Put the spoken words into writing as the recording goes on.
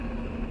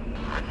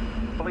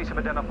Police have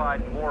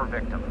identified more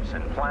victims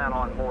and plan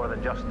on more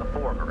than just the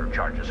 4 murder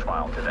charges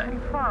filed today.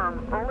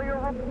 Confirm earlier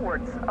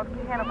reports of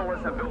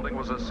cannibalism. The building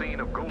was a scene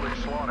of ghoulish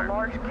slaughter. A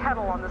large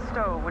kettle on the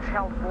stove which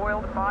held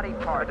boiled body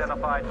parts.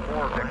 Identified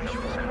more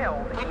victims and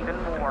Killed even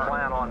more.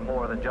 plan on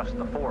more than just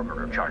the 4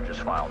 murder charges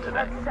filed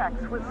today. Had sex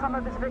with some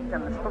of his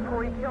victims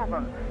before he killed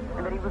them,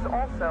 and that he was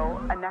also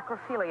a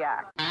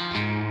necrophiliac.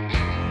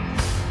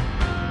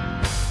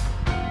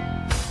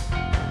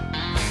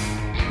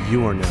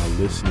 You are now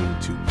listening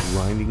to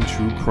Grinding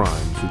True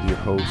Crimes with your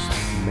hosts,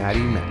 Maddie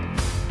Matt,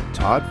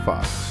 Todd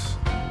Fox,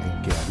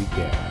 and Gabby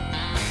Gab.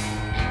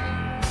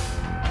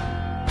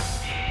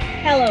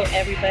 Hello,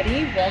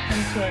 everybody.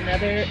 Welcome to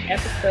another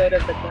episode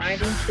of the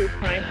Grinding True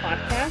Crime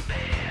Podcast.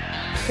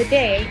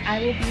 Today, I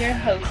will be your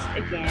host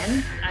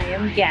again. I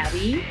am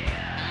Gabby,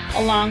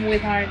 along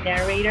with our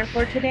narrator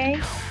for today,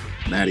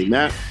 Maddie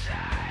Matt.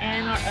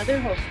 And our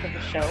other host of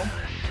the show.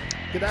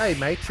 G'day,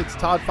 mates. It's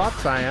Todd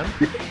Fox. I am.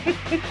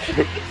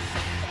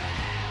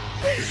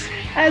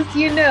 As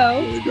you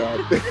know, Oh,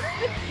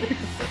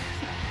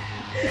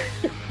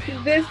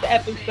 this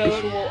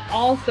episode will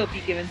also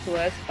be given to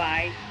us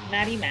by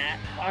Maddie Matt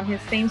on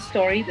his same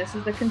story. This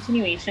is the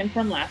continuation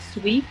from last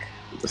week.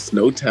 the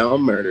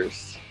Snowtown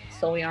Murders.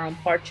 So we are on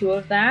part 2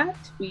 of that.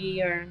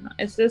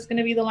 Is this going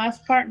to be the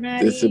last part,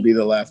 Maddie? This will be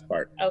the last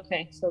part.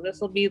 Okay, so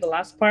this will be the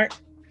last part.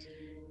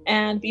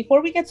 And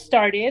before we get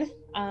started,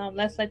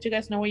 let's let you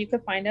guys know where you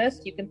can find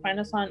us. You can find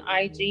us on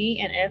IG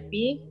and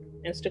FB,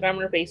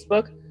 Instagram or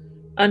Facebook,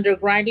 under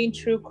Grinding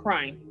True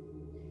Crime.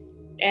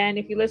 And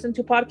if you listen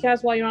to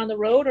podcasts while you're on the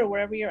road or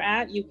wherever you're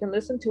at, you can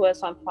listen to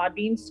us on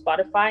Podbean,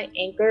 Spotify,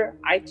 Anchor,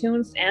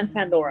 iTunes, and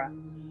Pandora.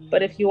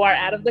 But if you are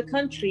out of the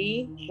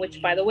country,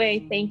 which, by the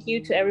way, thank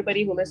you to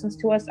everybody who listens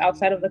to us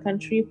outside of the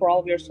country for all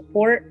of your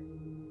support,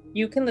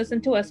 you can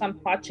listen to us on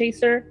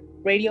Podchaser,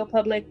 Radio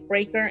Public,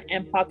 Breaker,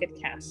 and Pocket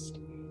Cast.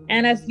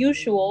 And as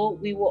usual,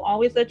 we will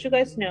always let you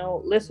guys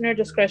know listener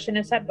discretion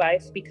is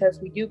advised, because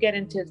we do get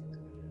into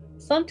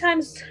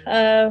sometimes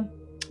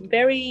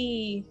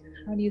very,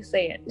 how do you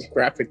say it?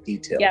 Graphic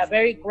details. Yeah,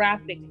 very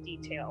graphic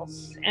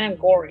details and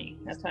gory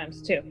at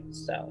times too.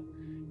 So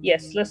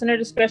yes, listener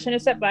discretion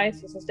is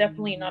advised. This is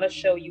definitely not a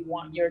show you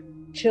want your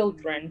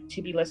children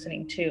to be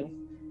listening to.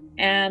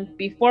 And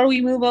before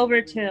we move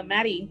over to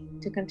Maddie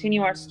to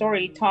continue our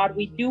story, Todd,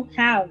 we do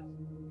have,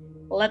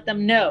 let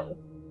them know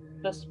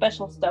the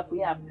special stuff we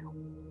have now.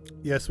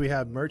 Yes, we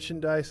have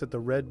merchandise at the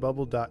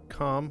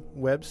redbubble.com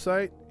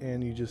website,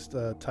 and you just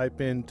type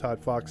in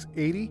Todd Fox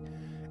 80,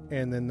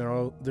 and then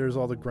there's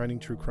all the Grinding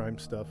True Crime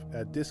stuff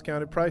at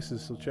discounted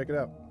prices, so check it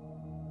out.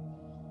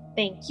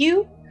 Thank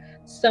you.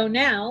 So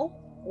now,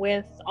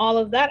 with all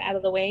of that out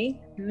of the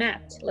way,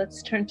 Matt,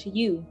 let's turn to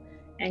you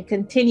and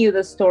continue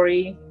the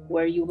story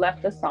where you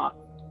left us off.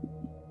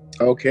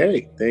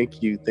 Okay,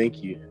 thank you,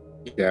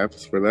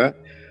 Gabs, for that.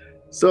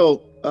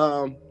 So,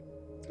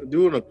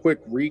 doing a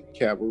quick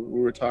recap, we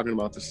were talking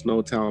about the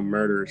Snowtown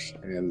Murders,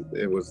 and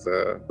it was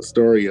the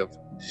story of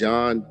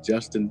John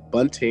Justin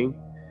Bunting,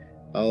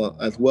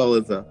 as well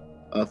as a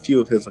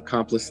few of his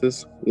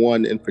accomplices,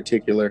 one in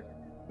particular,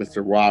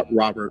 Mr.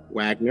 Robert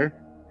Wagner,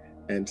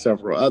 and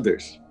several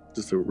others,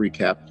 just to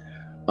recap.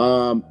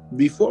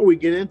 Before we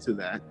get into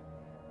that,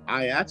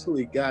 we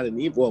actually got an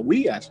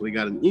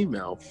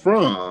email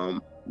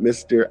from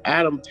Mr.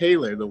 Adam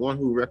Taylor, the one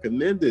who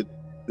recommended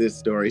this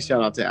story.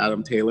 Shout out to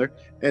Adam Taylor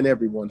and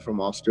everyone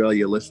from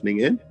Australia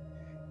listening in.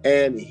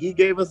 And he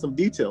gave us some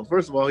details.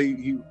 First of all,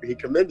 he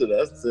commended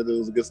us, said it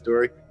was a good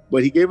story,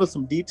 but he gave us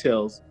some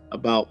details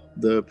about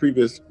the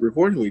previous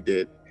recording we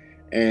did.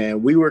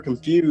 And we were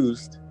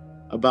confused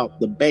about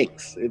the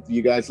banks. If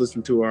you guys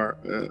listen to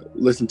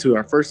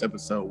our first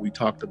episode, we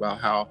talked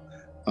about how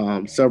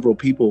several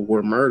people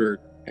were murdered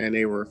and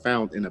they were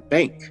found in a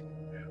bank.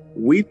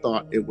 We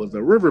thought it was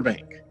a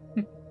riverbank.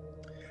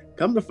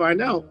 Come to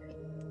find out,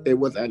 it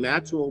was an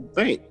actual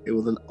bank. It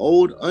was an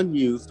old,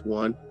 unused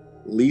one,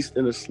 leased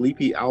in a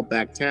sleepy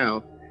outback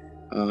town.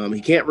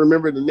 He can't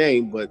remember the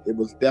name, but it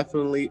was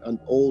definitely an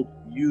old,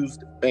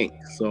 used bank.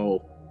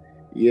 So,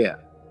 yeah,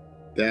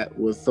 that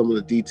was some of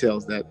the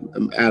details that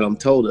Adam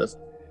told us.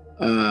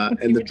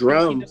 And the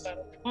drums,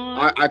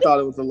 I thought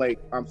it was a lake.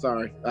 I'm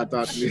sorry. I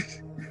thought,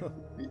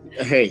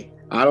 hey,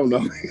 I don't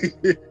know.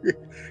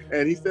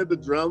 And he said the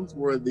drums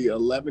were the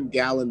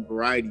 11-gallon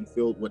variety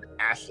filled with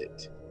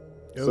acid.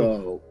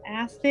 So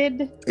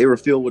acid? They were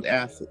filled with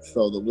acid.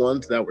 So the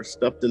ones that were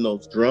stuffed in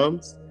those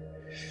drums,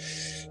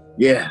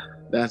 yeah,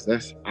 let's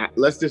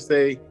just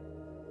say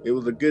it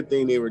was a good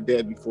thing they were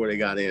dead before they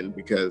got in,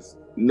 because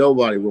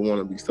nobody would want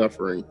to be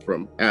suffering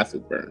from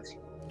acid burns.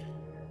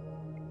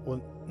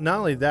 Well, not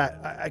only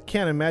that, I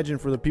can't imagine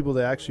for the people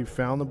that actually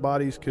found the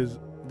bodies, because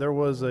there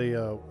was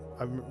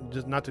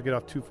just not to get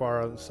off too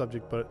far on the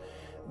subject, but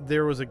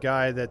there was a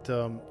guy that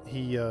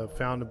he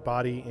found a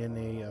body in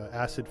a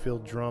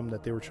acid-filled drum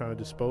that they were trying to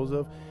dispose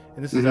of,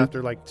 and this is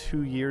after like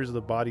 2 years of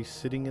the body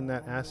sitting in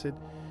that acid.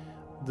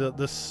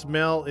 The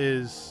smell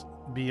is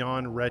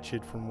beyond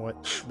wretched from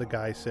what the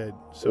guy said.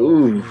 So I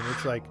mean,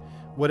 it's like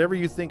whatever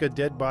you think a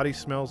dead body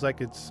smells like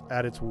it's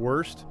at its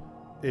worst,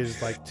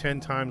 is like 10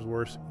 times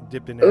worse,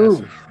 dipped in Ooh.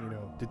 acid,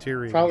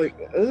 deteriorating. Probably.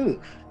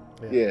 Ooh.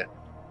 Yeah.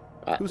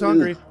 Who's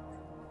hungry?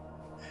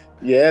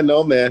 Yeah,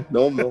 no, man.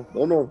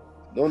 No.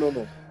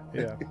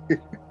 Yeah.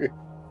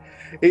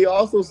 He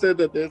also said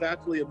that there's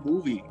actually a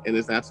movie, and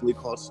it's actually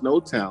called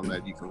Snowtown,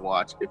 that you can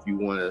watch if you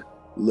want to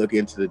look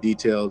into the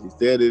details. He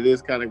said it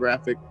is kind of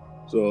graphic,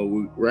 so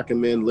we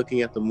recommend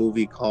looking at the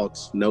movie called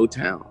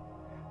Snowtown.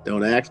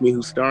 Don't ask me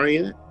who's starring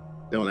in it.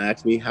 Don't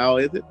ask me how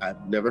is it.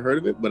 I've never heard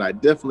of it, but I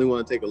definitely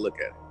want to take a look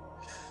at it.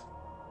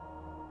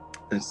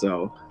 And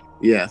so,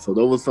 yeah, so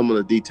those were some of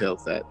the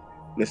details that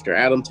Mr.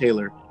 Adam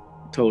Taylor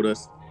told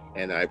us,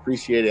 and I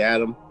appreciate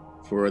Adam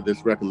for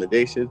this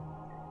recommendation.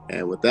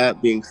 And with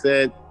that being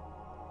said,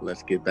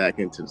 let's get back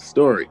into the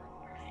story.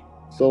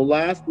 So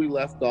last we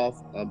left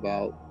off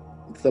about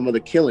some of the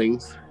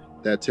killings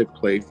that took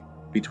place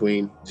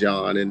between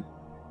John and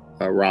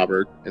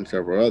Robert and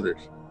several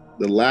others.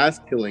 The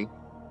last killing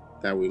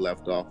that we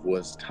left off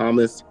was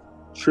Thomas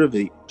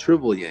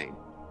Trevelyan,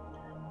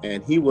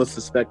 and he was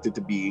suspected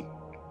to be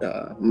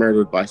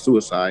murdered by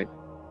suicide,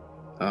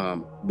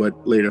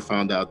 but later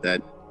found out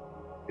that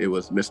it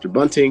was Mr.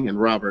 Bunting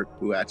and Robert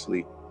who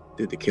actually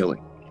did the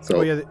killing. So,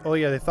 oh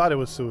yeah, they thought it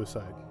was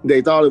suicide.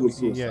 They thought it was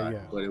suicide, yeah.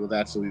 But it was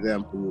actually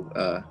them who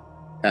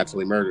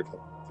actually murdered him.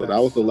 So that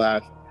was the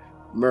last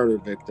murder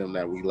victim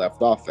that we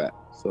left off at.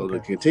 So to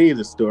continue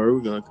the story,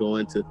 we're going to go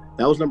into,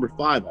 that was number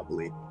 5, I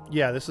believe.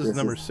 Yeah, this is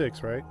number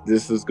 6, right?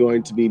 This is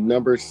going to be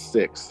number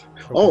 6.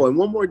 Okay. Oh, and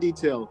one more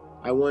detail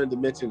I wanted to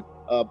mention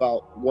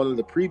about one of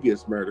the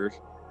previous murders.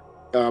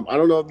 I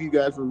don't know if you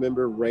guys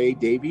remember Ray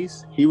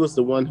Davies. He was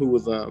the one who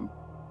was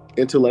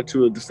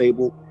intellectually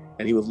disabled,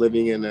 and he was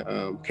living in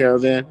a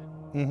caravan.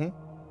 Mm-hmm.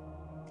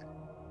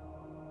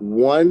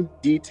 One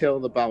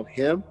detail about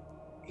him,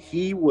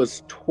 he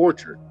was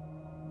tortured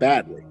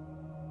badly.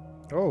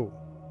 Oh.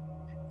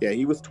 Yeah,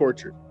 he was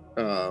tortured.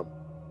 Can't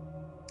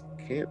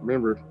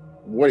remember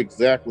what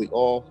exactly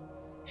all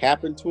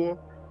happened to him,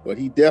 but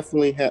he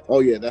definitely had, oh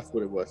yeah, that's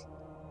what it was.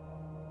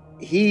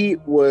 He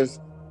was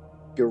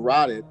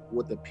garroted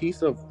with a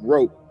piece of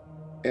rope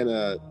and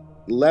a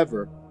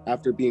lever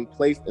after being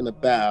placed in a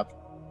bath,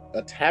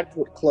 attacked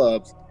with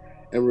clubs,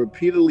 and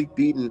repeatedly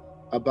beaten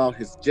about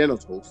his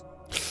genitals,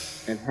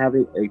 and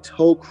having a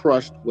toe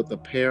crushed with a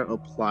pair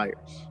of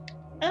pliers.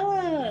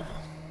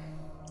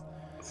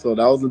 So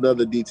that was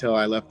another detail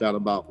I left out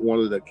about one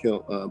of the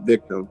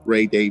victim,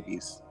 Ray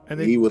Davies. And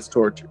he was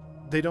tortured.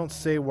 They don't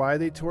say why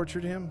they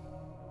tortured him?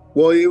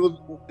 Well, it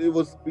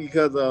was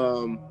because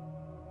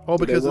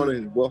because they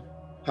wanted, well,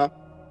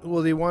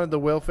 they wanted the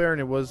welfare,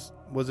 and it was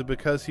it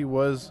because he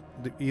was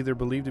either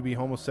believed to be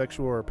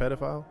homosexual or a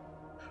pedophile?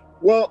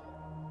 Well,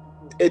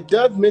 it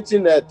does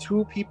mention that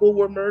 2 people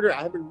were murdered.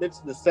 I haven't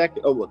mentioned the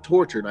second. Oh, well,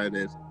 tortured. That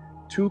is,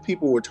 2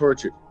 people were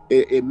tortured.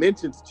 It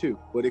mentions 2,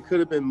 but it could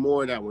have been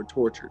more that were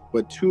tortured.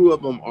 But 2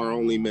 of them are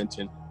only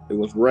mentioned. It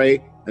was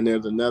Ray, and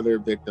there's another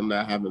victim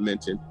that I haven't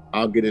mentioned.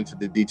 I'll get into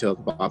the details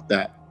about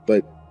that.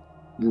 But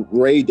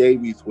Ray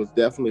Davies was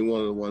definitely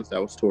one of the ones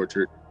that was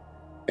tortured.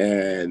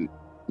 And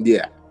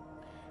yeah.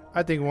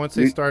 I think once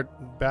they start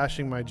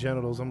bashing my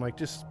genitals, I'm like,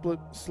 just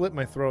slit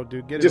my throat,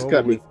 dude. Just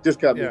cut me.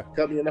 Just cut me.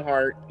 Cut me in the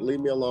heart.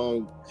 Leave me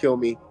alone. Kill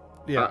me.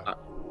 Yeah.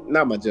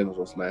 Not my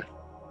genitals, man.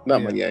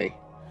 Not my yang.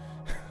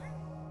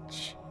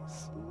 Jeez.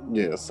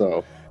 Yeah,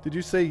 so. Did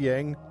you say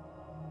yang?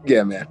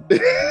 Yeah, man.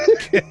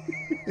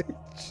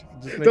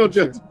 Don't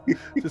judge me.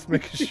 Just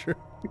making sure.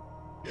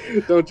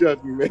 Don't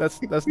judge me, man.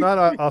 That's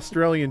not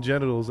Australian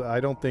genitals.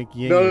 I don't think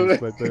yang is,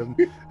 but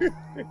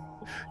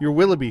your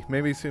Willoughby.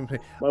 Maybe my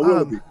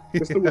Willoughby.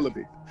 Mr.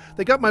 Willoughby.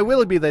 They got my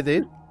Willoughby, they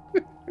did.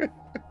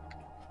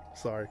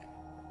 Sorry.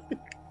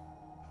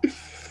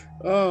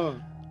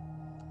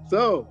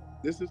 So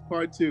this is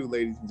part 2,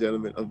 ladies and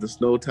gentlemen, of the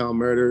Snowtown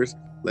Murders.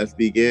 Let's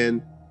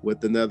begin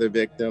with another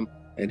victim,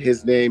 and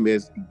his name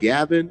is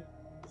Gavin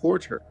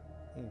Porter.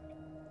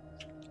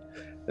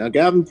 Now,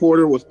 Gavin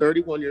Porter was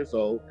 31 years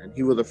old, and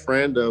he was a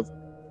friend of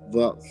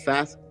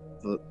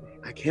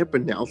I can't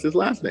pronounce his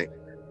last name,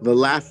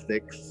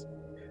 Velasquez.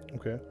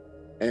 Okay.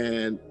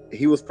 And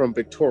he was from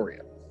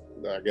Victoria,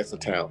 I guess a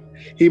town.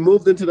 He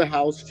moved into the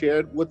house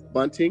shared with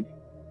Bunting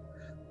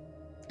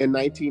in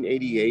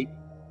 1988.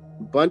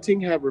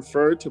 Bunting had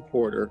referred to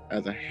Porter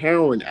as a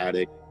heroin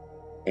addict,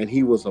 and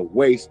he was a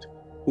waste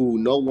who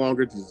no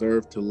longer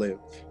deserved to live.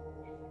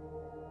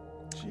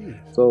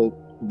 Jeez. So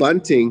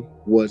Bunting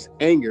was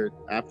angered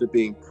after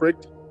being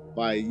pricked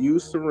by a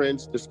used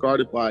syringe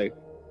discarded by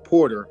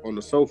Porter on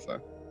the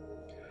sofa.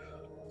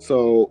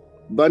 So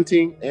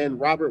Bunting and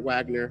Robert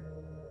Wagner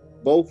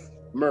both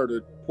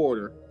murdered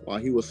Porter while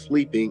he was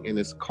sleeping in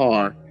his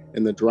car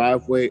in the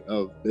driveway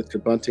of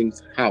Mr.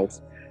 Bunting's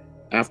house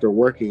after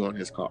working on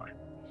his car.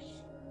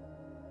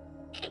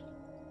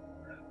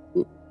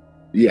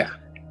 Yeah.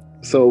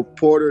 So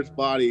Porter's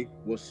body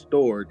was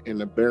stored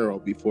in a barrel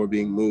before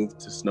being moved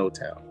to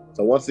Snowtown.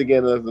 So once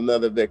again, there's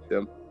another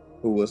victim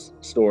who was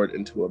stored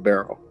into a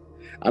barrel.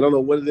 I don't know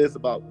what it is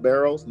about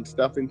barrels and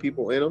stuffing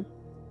people in them,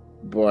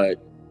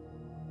 but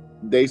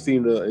they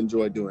seem to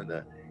enjoy doing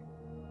that.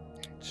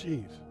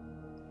 Jeez.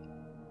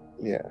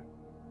 Yeah.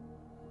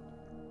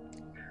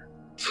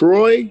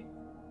 Troy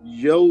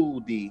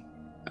Yode,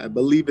 I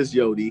believe it's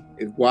Yode.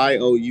 It's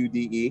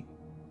Youde,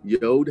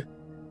 Yode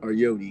or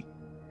Yodi.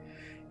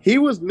 He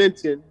was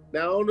mentioned.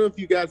 Now, I don't know if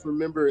you guys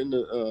remember in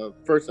the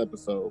first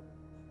episode,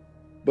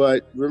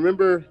 but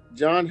remember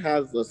John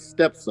has a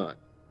stepson.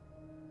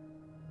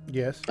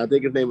 Yes. I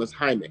think his name was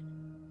Jaime.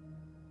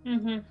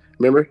 Mm-hmm.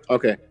 Remember?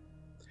 Okay.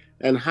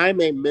 And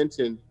Jaime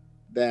mentioned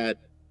that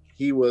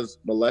he was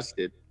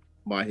molested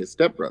by his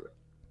stepbrother.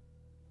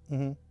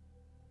 Mm-hmm.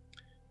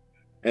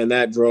 And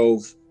that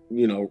drove,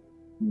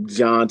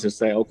 John to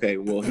say, okay,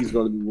 well, he's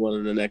going to be one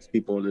of the next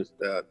people in this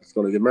that's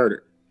going to get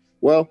murdered.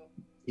 Well,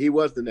 he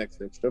was the next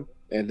victim,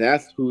 and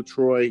that's who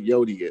Troy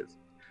Yode is.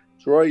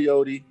 Troy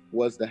Yode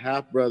was the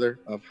half-brother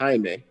of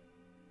Jaime,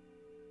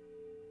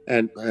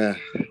 and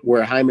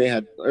where Jaime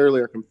had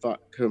earlier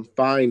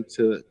confined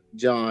to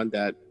John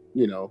that,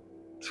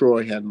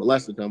 Troy had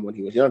molested him when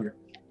he was younger.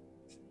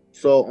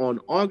 So on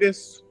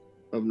August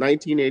of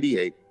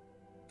 1988,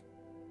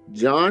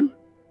 John,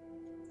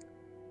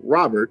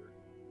 Robert,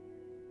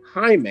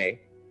 Jaime,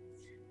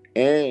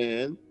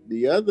 and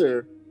the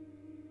other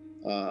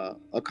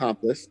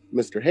accomplice,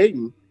 Mr.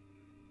 Hayden,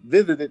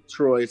 visited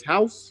Troy's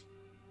house.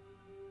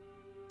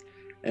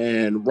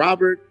 And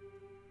Robert,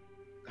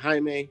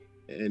 Jaime,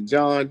 and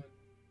John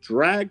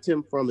dragged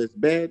him from his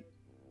bed,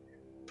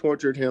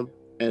 tortured him,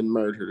 and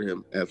murdered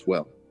him as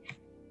well.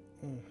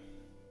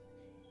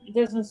 It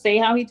doesn't say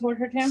how he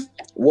tortured him?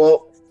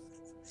 Well,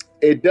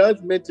 it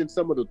does mention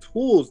some of the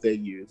tools they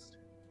used.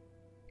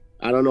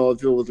 I don't know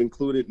if it was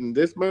included in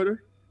this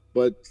murder,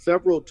 but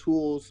several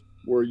tools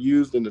were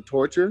used in the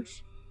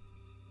tortures.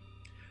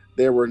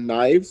 There were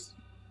knives,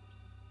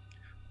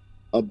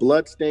 a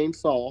blood-stained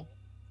saw,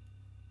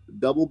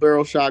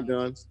 double-barrel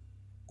shotguns,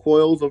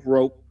 coils of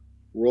rope,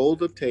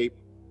 rolls of tape,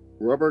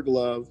 rubber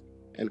gloves,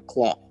 and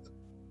cloth.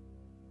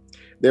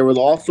 There was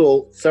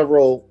also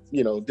several,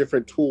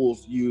 different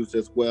tools used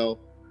as well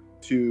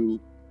to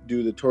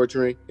do the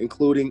torturing,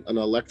 including an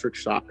electric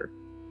shocker.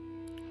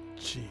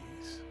 Jeez.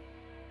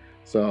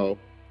 So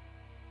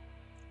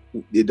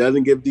it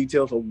doesn't give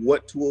details of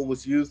what tool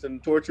was used in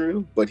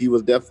torturing, but he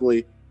was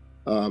definitely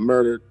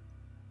murdered,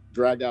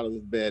 dragged out of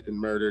his bed and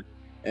murdered.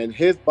 And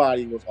his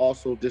body was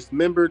also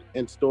dismembered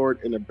and stored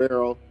in a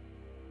barrel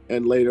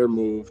and later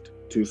moved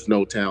to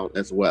Snowtown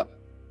as well.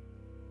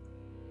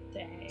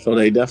 Dang. So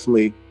they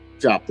definitely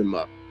chopped him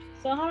up.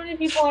 So how many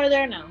people are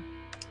there now?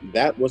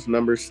 That was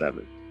number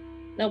 7.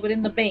 No, but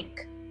in the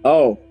bank.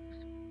 Oh,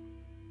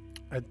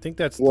 I think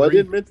that's well, I 3.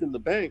 didn't mention the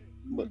bank,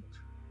 but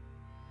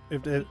I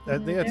think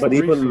that's he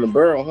 3. put it in the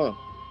barrel, huh?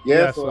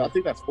 Yeah, so so I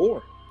think that's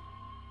 4.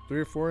 3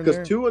 or 4 in there?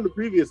 Because 2 in the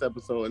previous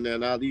episode, and then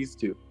now these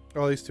 2.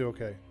 Oh, these 2,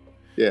 okay.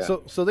 Yeah.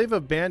 So they've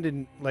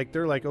abandoned,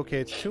 they're like, okay,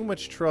 it's too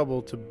much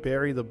trouble to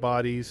bury the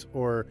bodies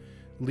or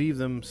leave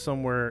them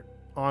somewhere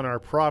on our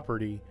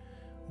property,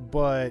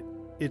 but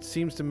it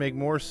seems to make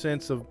more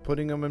sense of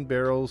putting them in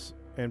barrels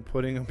and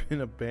putting them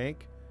in a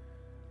bank.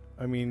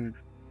 I mean,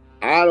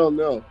 I don't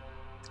know,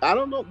 but I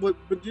don't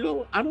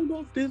know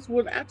if this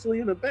was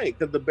actually in a bank,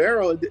 because the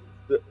barrel,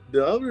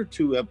 the other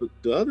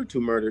two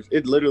murders,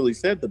 it literally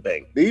said the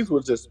bank. These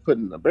was just put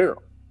in a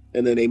barrel,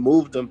 and then they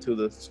moved them to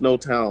the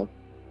Snowtown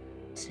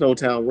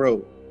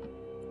Road.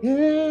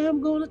 Yeah,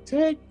 I'm gonna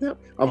take them.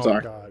 I'm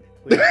sorry. God,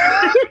 please,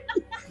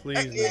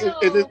 please. No.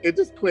 It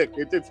just clicked.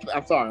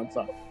 I'm sorry.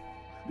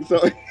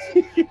 So,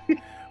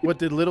 what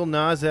did Little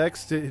Nas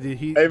X? Did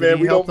he? Hey man,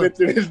 we don't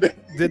mention his name.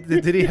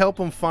 Did he help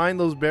him find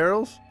those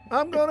barrels?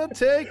 I'm gonna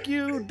take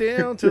you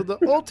down to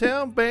the Old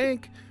Town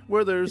Bank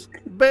where there's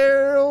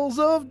barrels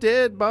of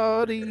dead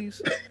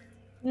bodies.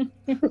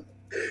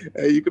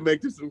 Hey, you can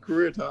make this some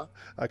career time.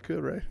 I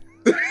could, right?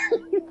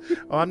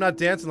 Oh, I'm not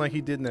dancing like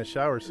he did in that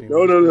shower scene.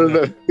 No.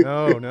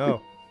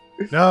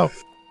 No.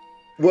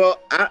 Well,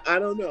 I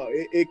don't know.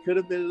 It could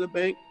have been in a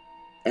bank.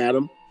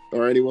 Adam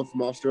or anyone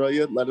from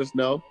Australia, let us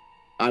know.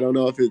 I don't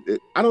know if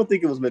I don't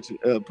think it was mentioned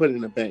put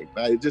in a bank,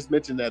 but I just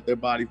mentioned that their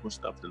bodies were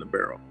stuffed in a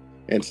barrel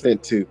and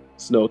sent to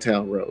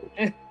Snowtown Road.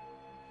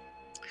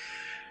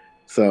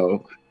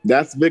 So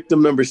that's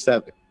victim number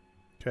 7.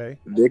 Okay.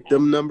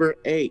 Victim number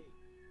 8.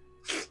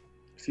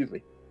 Excuse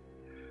me.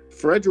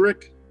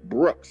 Frederick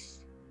Brooks.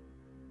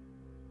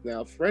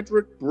 Now,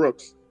 Frederick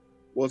Brooks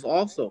was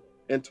also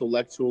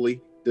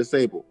intellectually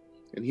disabled,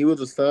 and he was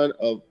the son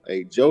of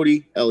a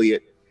Jody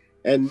Elliott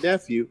and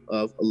nephew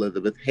of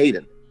Elizabeth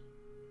Hayden.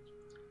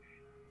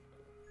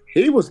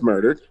 He was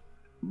murdered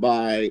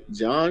by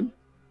John,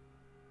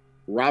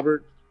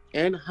 Robert,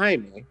 and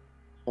Jaime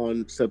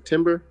on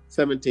September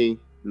 17,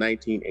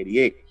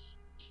 1988.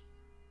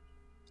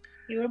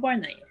 You were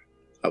born that year.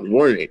 I was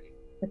born in 88.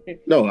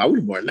 No, I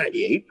was born in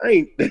 98. I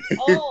ain't.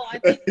 Oh, I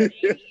think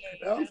 88.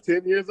 I was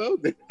 10 years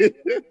old.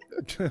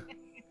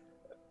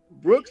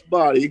 Brooks'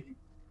 body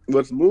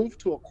was moved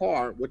to a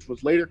car, which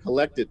was later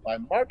collected by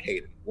Mark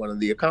Hayden, one of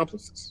the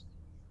accomplices.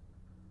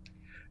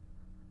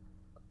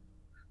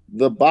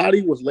 The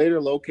body was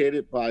later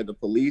located by the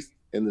police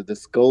in the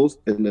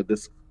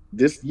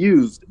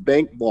disused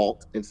bank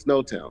vault in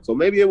Snowtown. So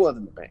maybe it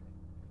wasn't the bank.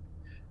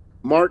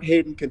 Mark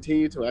Hayden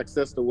continued to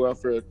access the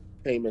welfare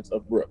payments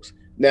of Brooks.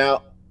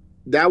 Now,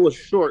 that was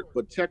short,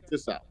 but check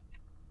this out.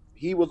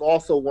 He was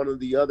also one of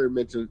the other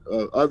mentioned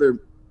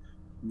other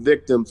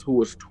victims who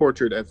was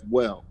tortured as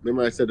well.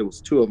 Remember, I said it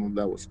was two of them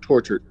that was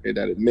tortured and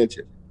that it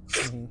mentioned.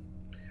 Mm-hmm.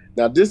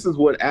 Now, this is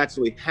what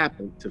actually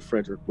happened to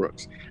Frederick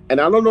Brooks,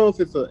 and I don't know if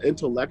it's an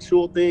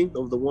intellectual thing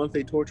of the ones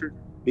they tortured,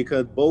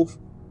 because both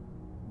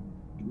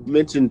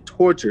mentioned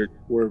tortured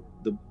were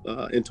the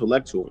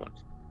intellectual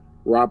ones,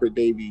 Robert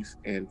Davies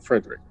and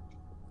Frederick.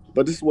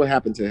 But this is what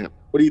happened to him.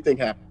 What do you think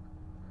happened?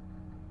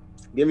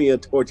 Give me a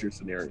torture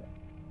scenario.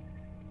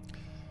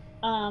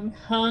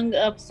 Hung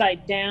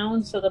upside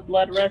down so the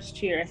blood rushed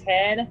to your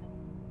head.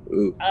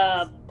 Ooh.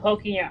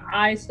 Poking your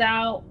eyes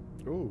out.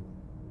 Ooh.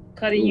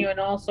 Cutting you in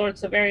all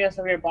sorts of areas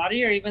of your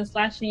body, or even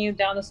slashing you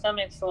down the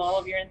stomach so all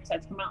of your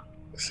insides come out.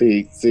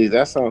 See,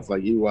 that sounds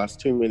like you watch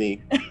too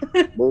many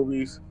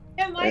movies.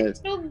 Am I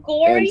too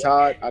gory? And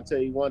Todd, I'll tell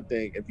you one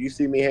thing: if you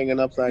see me hanging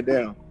upside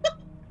down,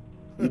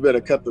 you better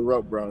cut the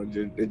rope, bro.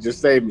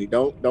 Just save me.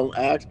 Don't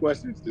ask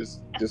questions.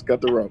 Just cut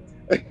the rope.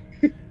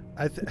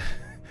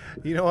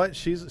 You know what?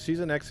 She's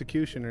an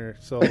executioner,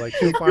 so like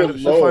she'll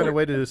find a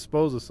way to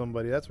dispose of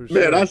somebody. That's for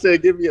sure. Man, I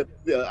said give me an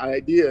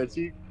idea, and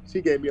she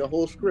gave me a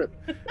whole script.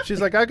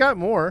 She's like, I got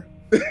more.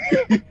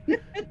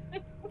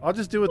 I'll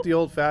just do it the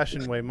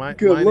old-fashioned way. Mine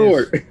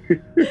Lord.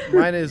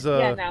 Mine is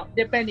yeah. Now,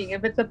 depending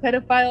if it's a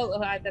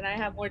pedophile, then I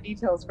have more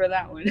details for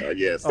that one.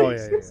 Yes.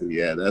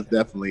 Yeah. That's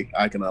definitely,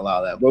 I can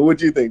allow that. But what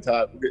do you think,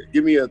 Todd?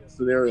 Give me a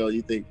scenario.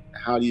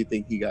 How do you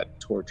think he got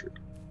tortured?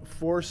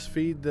 Force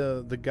feed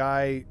the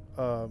guy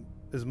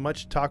as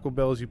much Taco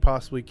Bell as you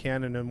possibly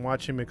can, and then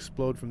watch him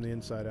explode from the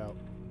inside out.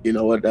 You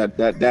know what?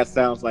 That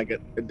sounds like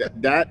it.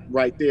 That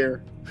right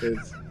there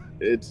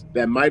is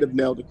that might have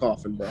nailed the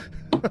coffin, bro.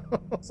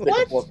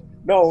 What?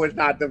 No, it's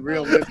not the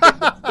real list.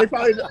 They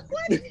probably.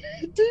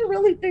 Do you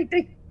really think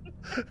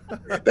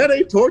that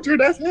ain't torture?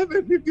 That's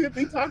heaven. You give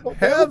me Taco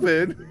Bell.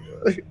 Heaven.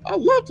 I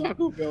love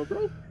Taco Bell,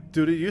 bro.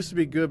 Dude, it used to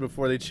be good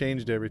before they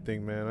changed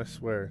everything, man. I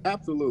swear.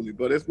 Absolutely,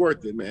 but it's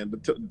worth it, man.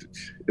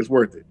 It's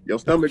worth it. Your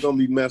stomach gonna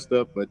be messed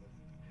up, but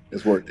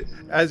it's worth it.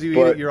 As you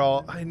eat it, you're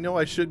all, I know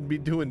I shouldn't be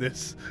doing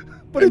this,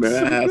 but hey,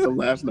 man, I had some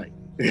last night.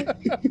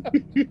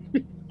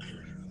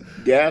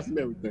 Gas and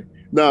everything.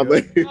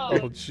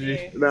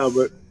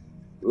 But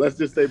let's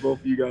just say both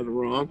of you guys are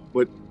wrong,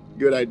 but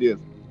good ideas.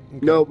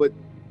 Okay. No, but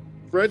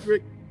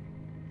Frederick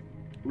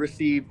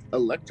received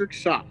electric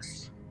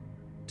shocks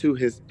to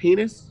his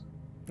penis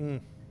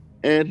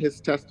and his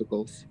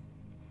testicles.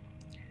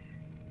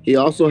 He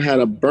also had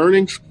a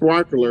burning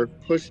sparkler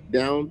pushed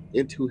down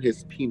into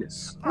his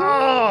penis.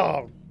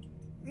 Oh!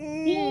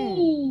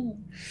 You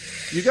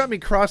got me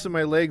crossing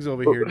my legs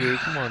over here, dude.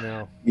 Come on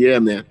now. Yeah,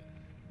 man.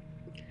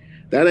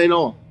 That ain't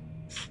all.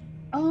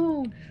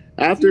 Oh.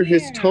 After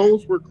his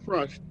toes were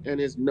crushed and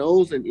his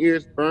nose and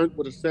ears burned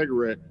with a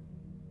cigarette,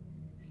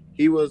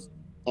 he was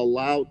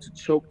allowed to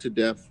choke to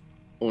death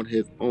on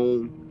his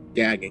own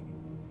gagging.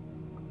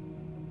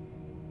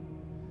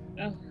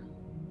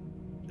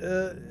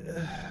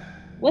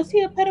 Was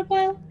he a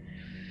pedophile?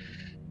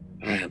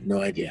 I have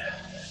no idea.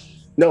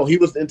 No, he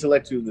was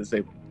intellectually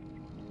disabled.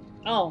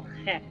 Oh,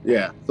 heck.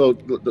 Yeah. So,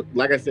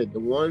 like I said, the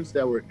ones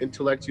that were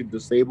intellectually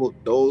disabled,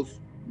 those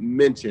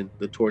mentioned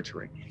the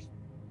torturing.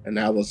 And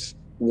that was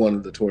one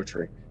of the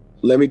torturing.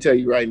 Let me tell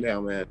you right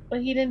now, man.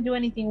 But he didn't do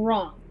anything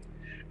wrong.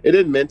 It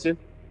didn't mention.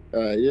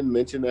 It didn't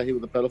mention that he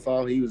was a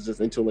pedophile. He was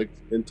just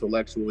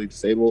intellectually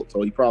disabled.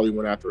 So he probably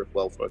went after his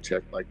welfare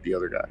check like the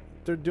other guy.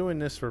 They're doing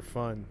this for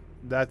fun.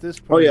 At this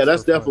point. Oh yeah,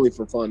 that's definitely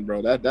for fun,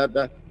 bro.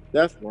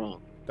 That's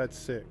wrong. That's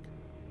sick.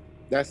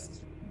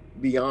 That's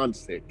beyond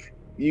sick.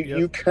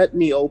 You cut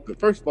me open.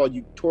 First of all,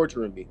 you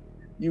torturing me.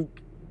 You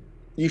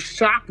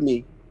shock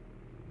me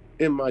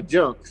in my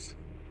junks,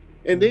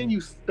 and then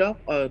you stuff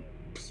a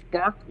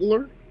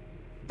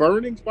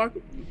burning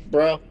sparkler,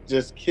 bro.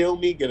 Just kill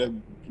me.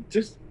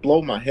 Just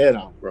blow my head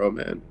off, bro,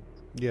 man.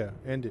 Yeah,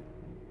 end it.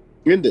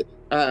 End it.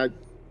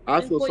 I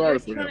feel sorry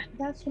for him.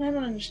 That's what I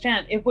don't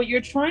understand. If what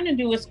you're trying to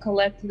do is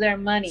collect their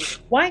money,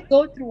 why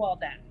go through all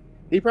that?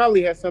 He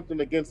probably has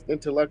something against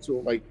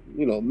intellectual,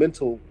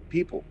 mental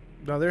people.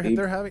 No,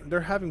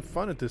 they're having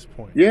fun at this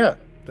point. Yeah,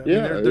 I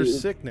mean, they're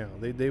sick now.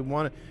 They don't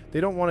want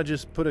to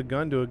just put a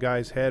gun to a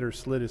guy's head or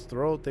slit his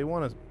throat. They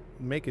want to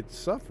make it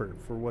suffer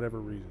for whatever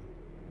reason.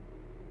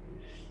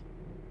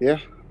 Yeah,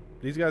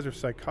 these guys are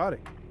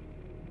psychotic.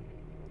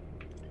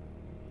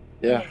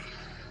 Yeah,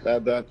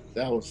 that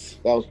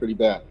was pretty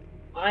bad.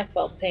 I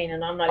felt pain,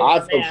 and I'm not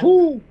even mad.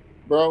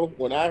 Bro,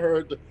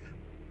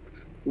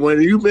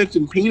 when you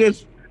mentioned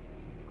penis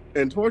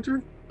and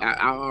torture,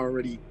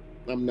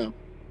 I'm numb.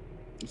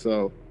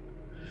 So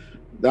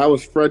that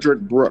was Frederick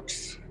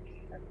Brooks.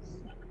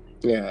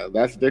 Yeah,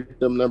 that's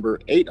victim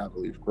number 8, I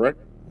believe, correct?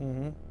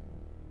 Mm-hmm.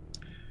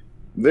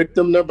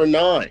 Victim number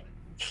 9.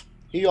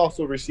 He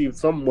also received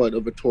somewhat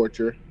of a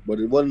torture, but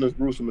it wasn't as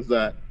gruesome as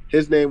that.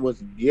 His name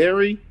was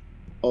Gary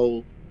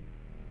O.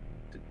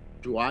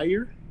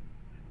 Dwyer.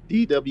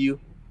 D-W-Y-E-R.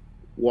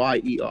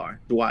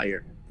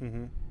 Dwyer.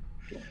 Mm-hmm.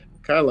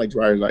 Kind of like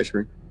Dwyer's ice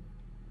cream.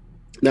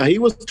 Now, he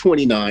was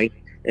 29,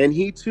 and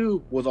he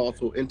too was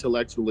also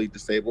intellectually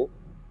disabled.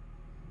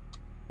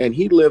 And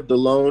he lived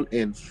alone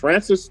in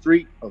Francis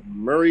Street of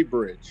Murray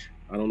Bridge.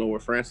 I don't know where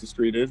Francis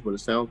Street is, but it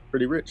sounds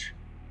pretty rich.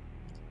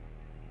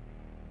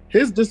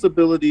 His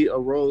disability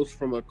arose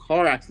from a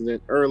car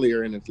accident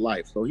earlier in his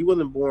life. So he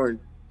wasn't born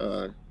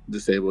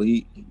disabled.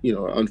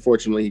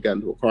 Unfortunately, he got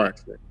into a car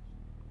accident.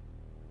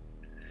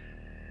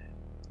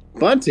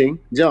 Bunting,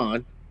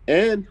 John,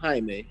 and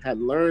Jaime had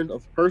learned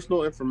of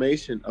personal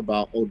information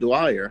about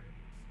O'Dwyer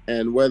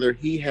and whether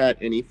he had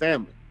any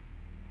family.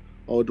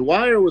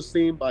 O'Dwyer was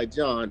seen by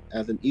John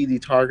as an easy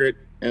target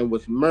and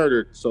was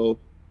murdered so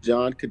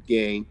John could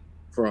gain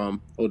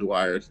from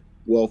O'Dwyer's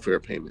welfare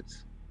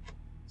payments.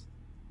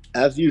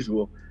 As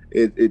usual,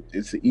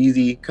 it's an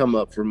easy come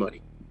up for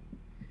money.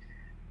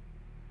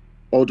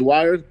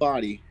 O'Dwyer's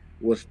body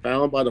was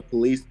found by the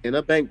police in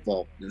a bank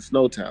vault in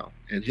Snowtown,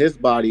 and his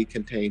body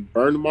contained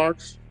burn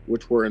marks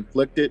which were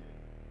inflicted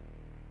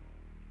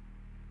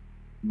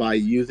by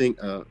using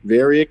a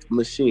Variac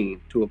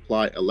machine to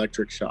apply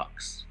electric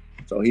shocks.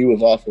 So he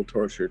was also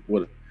tortured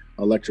with an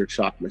electric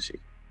shock machine.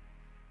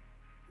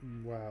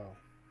 Wow.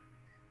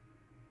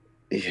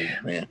 Yeah,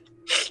 man.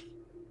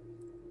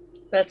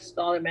 That's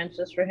all it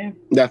mentions for him.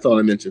 That's all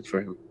it mentions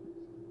for him.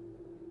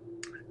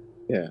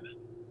 Yeah.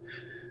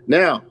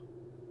 Now,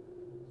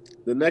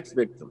 the next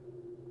victim.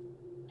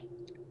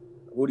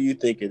 Who do you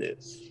think it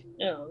is?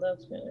 Oh,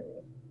 that's gonna be.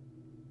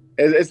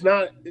 It's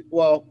not.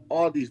 Well,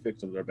 all these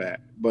victims are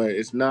bad, but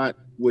it's not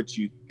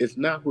It's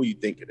not who you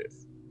think it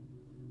is.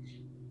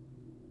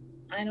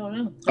 I don't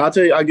know. I'll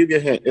tell you. I'll give you a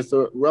hint. It's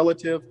a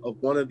relative of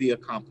one of the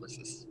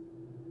accomplices.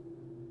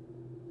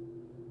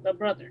 The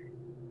brother.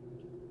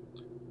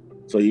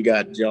 So you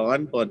got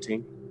John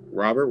Bunting,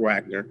 Robert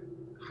Wagner,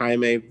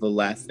 Jaime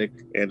Velasic,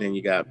 and then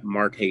you got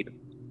Mark Hayden.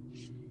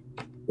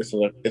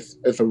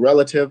 It's a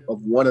relative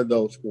of one of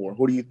those four.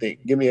 Who do you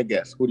think? Give me a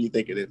guess. Who do you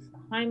think it is?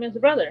 Jaime's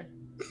brother.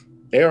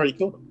 They already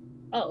killed him.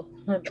 Oh.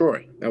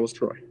 Troy. That was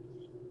Troy.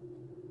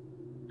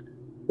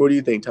 Who do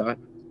you think, Todd?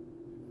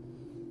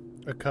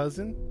 A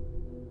cousin?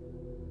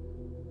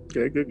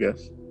 Okay, good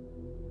guess.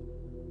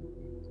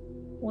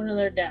 One of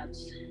their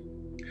dads.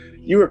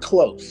 You were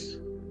close.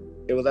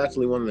 It was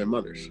actually one of their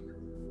mothers.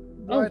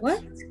 Oh,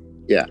 what?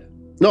 Yeah.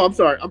 No, I'm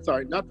sorry.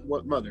 Not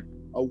what mother.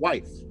 A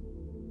wife.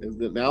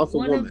 Now it's a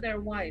woman. One of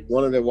their wives.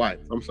 One of their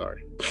wives. I'm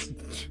sorry.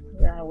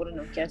 Yeah, I wouldn't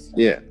have guessed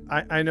that. Yeah.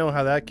 I know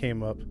how that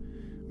came up.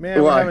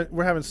 Man,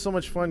 we're having so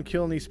much fun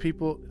killing these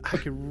people. I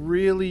could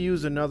really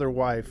use another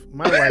wife.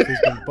 My wife has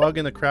been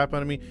bugging the crap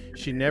out of me.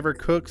 She never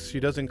cooks. She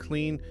doesn't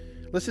clean.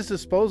 Let's just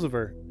dispose of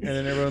her. And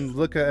then everyone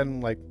look at it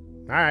and like,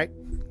 all right,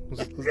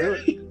 let's do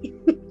it.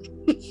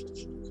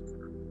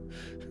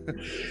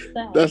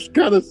 That's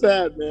kind of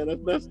sad, man.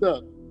 That's messed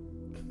up.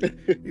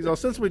 He's all,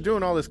 since we're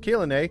doing all this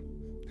killing, eh?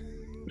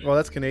 Well,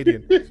 that's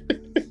Canadian.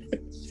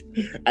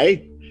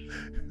 Hey.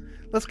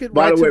 Let's get.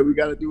 By the way, we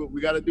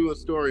gotta do a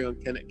story on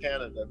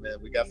Canada, man.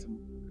 We got some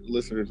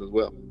listeners as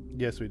well.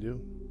 Yes, we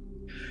do.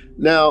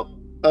 Now,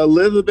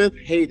 Elizabeth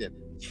Hayden,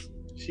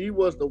 she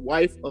was the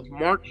wife of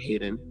Mark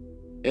Hayden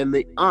and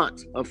the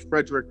aunt of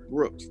Frederick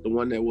Brooks, the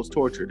one that was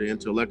tortured, the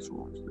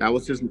intellectual. That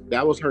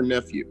was her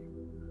nephew.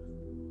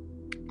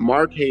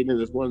 Mark Hayden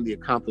is one of the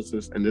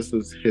accomplices, and this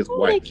is his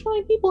wife. They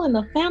killing people in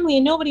the family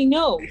and nobody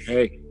knows.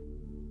 Hey,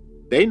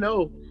 they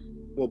know.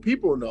 Well,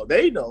 people know.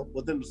 They know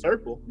within the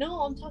circle.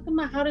 No, I'm talking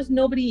about how does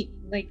nobody,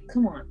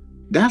 come on.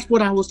 That's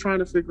what I was trying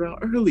to figure out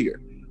earlier.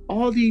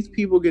 All these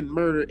people getting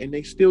murdered and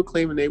they still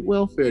claiming their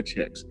welfare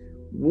checks.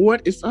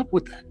 What is up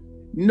with that?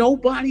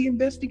 Nobody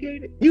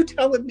investigated. You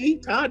telling me,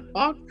 Todd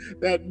Fox,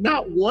 that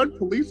not one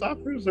police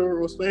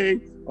officer was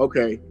saying,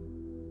 okay,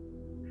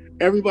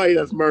 everybody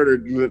that's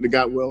murdered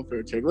got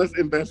welfare check. Let's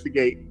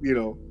investigate,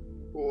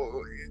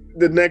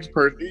 the next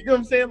person. You know what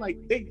I'm saying? Like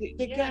they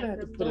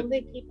gotta put don't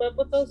they keep up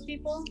with those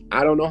people?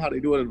 I don't know how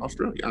they do it in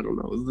Australia. I don't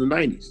know. It was the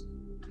 90s.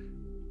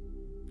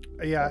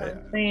 Yeah. What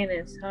I'm saying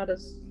is,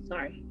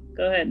 sorry.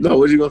 Go ahead. No,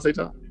 what you gonna say,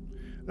 Tom?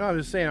 No, I'm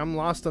just saying I'm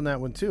lost on that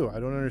one too. I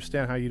don't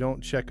understand how you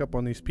don't check up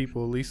on these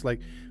people. At least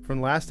like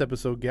from last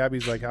episode,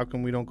 Gabby's like, how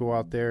come we don't go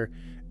out there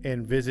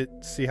and visit,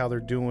 see how they're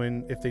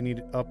doing, if they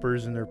need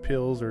uppers in their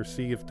pills, or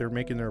see if they're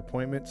making their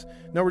appointments?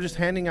 No, we're just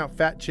handing out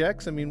fat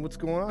checks. I mean, what's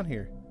going on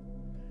here?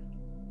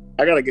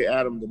 I gotta get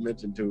Adam to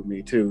mention to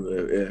me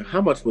too. How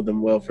much were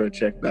them welfare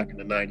checks back in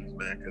the 90s,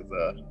 man?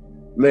 Because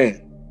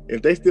man,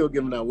 if they still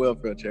giving out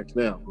welfare checks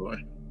now, boy,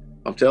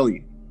 I'm telling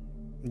you.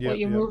 Yep,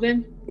 you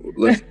moving?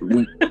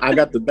 I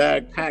got the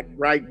bag packed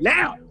right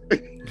now.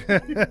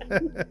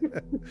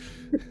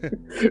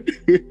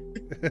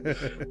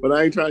 But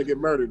I ain't trying to get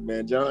murdered,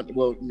 man. John,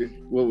 well,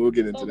 we'll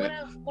get into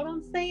that. What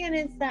I'm saying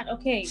is that,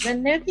 okay, the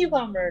nephew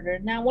got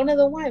murdered. Now, one of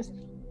the wives.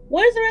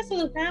 Where's the rest of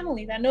the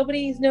family that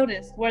nobody's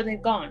noticed where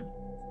they've gone?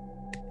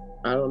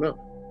 I don't know.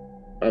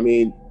 I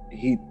mean,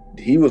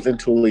 he was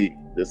internally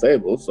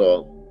disabled,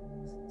 so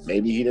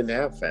maybe he didn't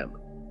have family.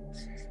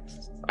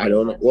 I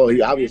don't know. Well,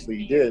 he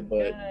obviously did,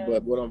 but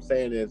what I'm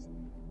saying is,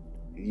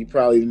 He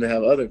probably didn't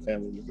have other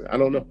family members. I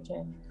don't know.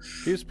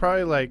 He was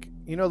probably like,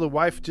 the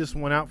wife just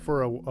went out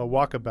for a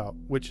walkabout,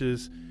 which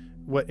is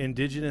what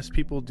indigenous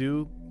people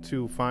do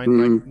to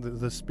find like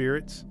the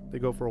spirits. They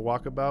go for a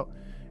walkabout,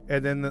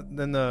 and then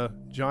the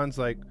John's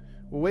like,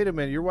 well, wait a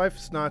minute, your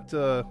wife's not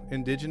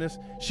indigenous.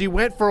 She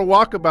went for a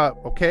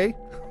walkabout. Okay,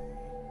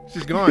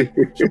 she's gone.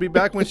 She'll be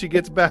back when she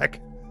gets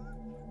back.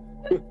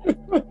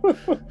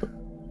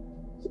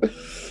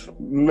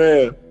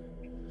 Man.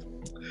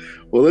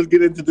 Well, let's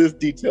get into this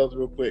details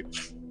real quick.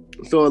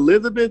 So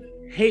Elizabeth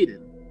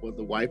Hayden was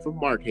the wife of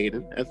Mark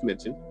Hayden, as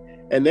mentioned,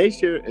 and they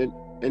shared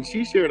and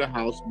she shared a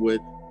house with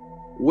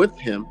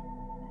him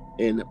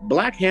in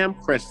Blackham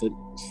Crescent,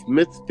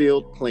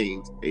 Smithfield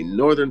Plains, a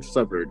northern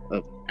suburb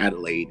of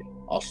Adelaide,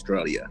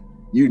 Australia.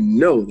 You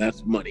know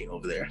that's money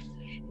over there.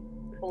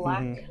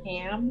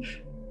 Blackham?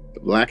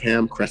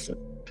 Blackham Crescent.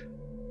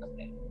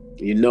 Okay.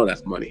 You know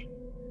that's money.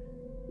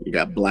 You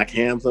got black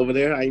hams over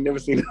there? I ain't never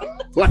seen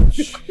black.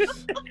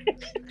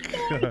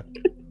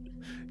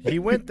 He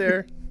went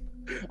there.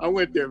 I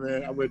went there,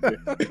 man. I went there.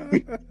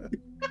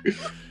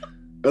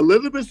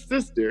 Elizabeth's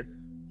sister,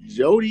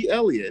 Jody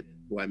Elliott,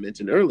 who I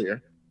mentioned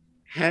earlier,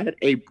 had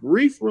a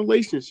brief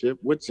relationship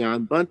with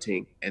John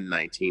Bunting in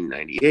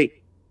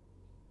 1998.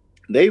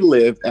 They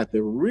lived at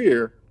the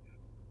rear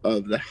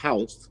of the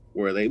house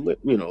where they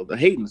lived, the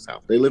Hayden's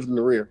house. They lived in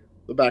the rear,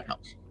 the back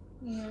house.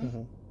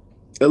 Mm-hmm.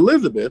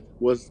 Elizabeth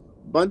was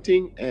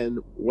Bunting and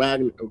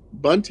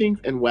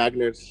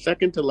Wagner's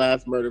second to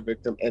last murder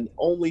victim and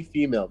only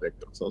female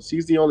victim. So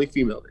she's the only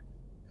female victim.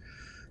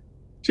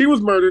 She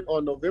was murdered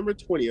on November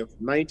 20th,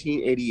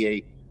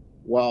 1988,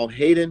 while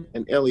Hayden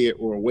and Elliott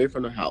were away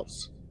from the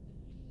house.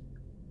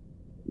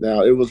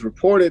 Now, it was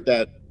reported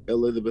that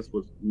Elizabeth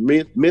was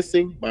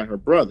missing by her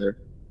brother,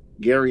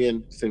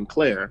 Garion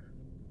Sinclair,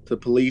 to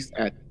police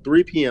at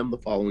 3 p.m. the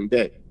following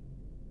day.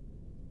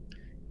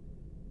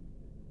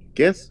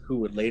 Guess who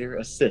would later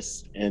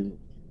assist in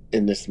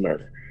this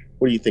murder?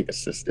 What do you think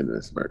assisted in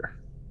this murder?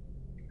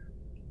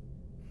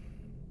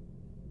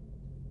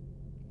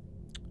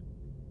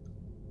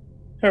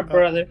 Her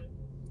brother.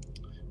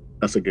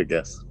 That's a good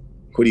guess.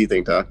 What do you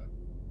think, Todd?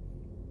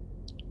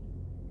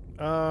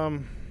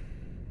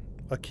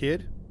 A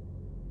kid?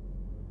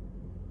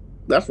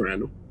 That's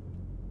random.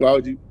 Why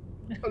would you?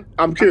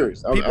 I'm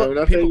curious. I'm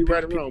not saying you're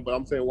right or wrong, but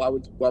I'm saying why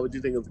would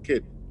you think it was a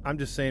kid? I'm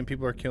just saying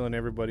people are killing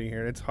everybody here,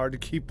 and it's hard to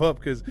keep up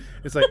because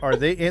it's like, are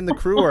they in the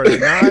crew or are they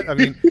not? I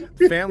mean,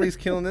 family's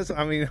killing this.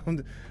 I mean,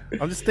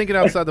 I'm just thinking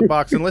outside the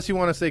box. Unless you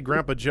want to say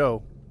Grandpa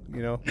Joe,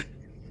 I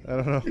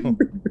don't know.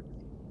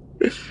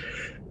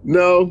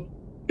 No,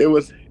 it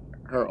was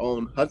her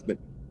own husband.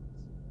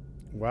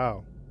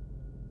 Wow.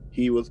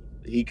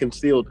 He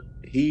concealed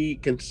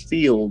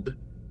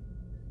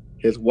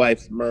his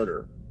wife's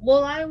murder.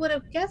 Well, I would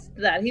have guessed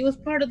that. He was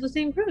part of the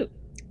same group.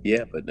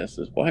 Yeah, but that's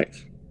his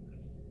wife.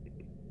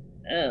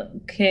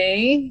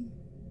 Okay.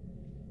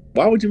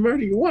 Why would you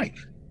murder your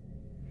wife?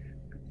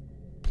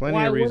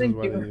 Plenty of reasons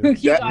why they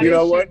do. You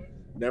know what?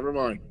 Never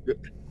mind.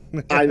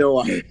 I know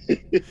why.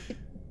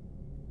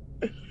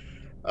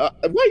 Why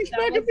are you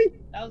smacking me?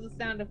 That was the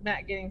sound of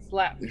Matt getting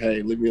slapped.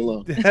 Hey, leave me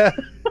alone.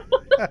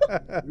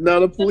 Now,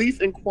 the police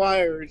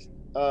inquiries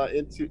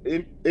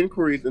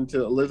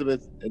into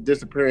Elizabeth's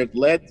disappearance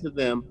led to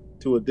them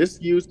to a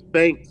disused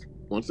bank,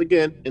 once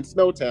again, in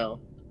Snowtown,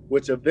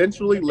 which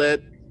eventually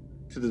led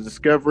to the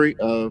discovery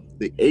of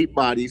the 8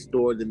 bodies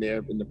stored in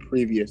there in the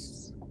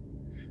previous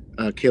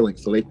killing.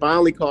 So they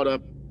finally caught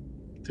up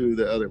to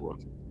the other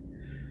ones.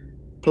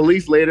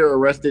 Police later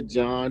arrested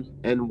John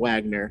and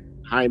Wagner,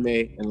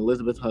 Jaime, and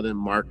Elizabeth Hutton,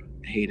 Mark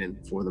Hayden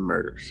for the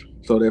murders.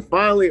 So they're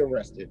finally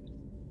arrested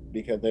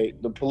because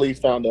the police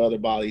found the other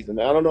bodies. And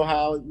I don't know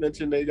how I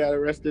mentioned they got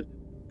arrested,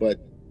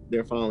 but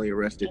they're finally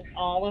arrested. And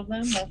all of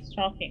them? That's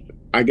shocking.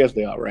 I guess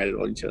they all ratted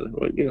on each other,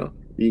 but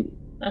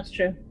that's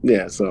true.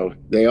 Yeah, so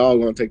they all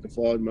gonna take the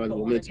fall. Might as well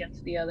One mention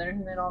against the other,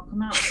 and they'd all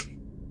come out.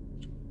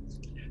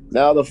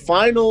 Now, the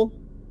final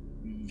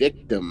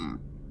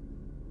victim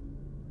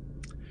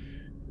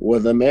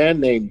was a man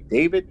named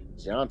David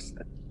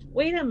Johnson.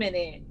 Wait a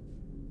minute.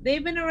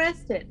 They've been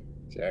arrested.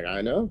 Jack,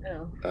 I know.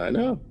 Oh. I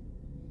know.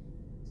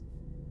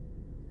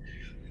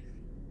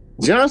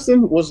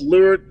 Johnson was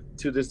lured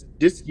to this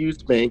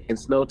disused bank in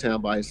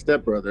Snowtown by his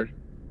stepbrother,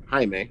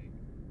 Jaime,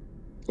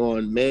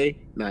 on May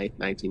 9th,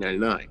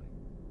 1999.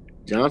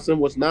 Johnson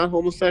was not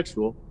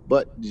homosexual,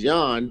 but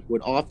John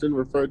would often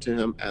refer to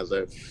him as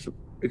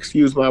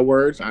excuse my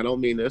words, I don't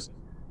mean this,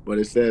 but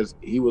it says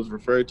he was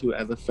referred to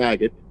as a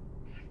faggot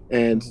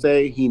and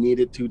say he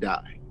needed to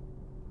die.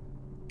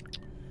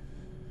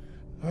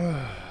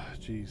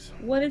 Jeez.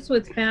 What is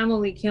with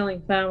family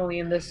killing family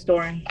in this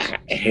story?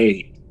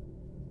 Hey,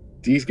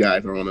 these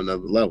guys are on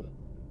another level.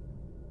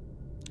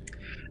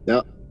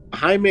 Now,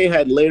 Jaime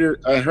had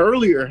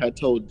earlier had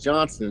told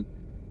Johnson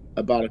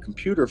about a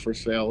computer for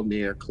sale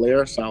near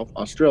Clare, South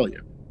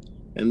Australia.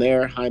 And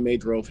there, Jaime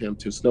drove him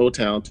to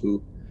Snowtown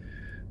to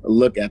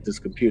look at this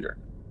computer.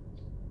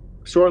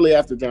 Shortly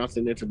after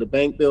Johnson entered the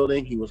bank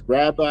building, he was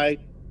grabbed by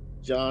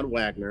Robert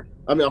Wagner,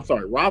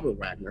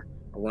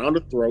 around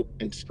the throat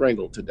and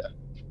strangled to death.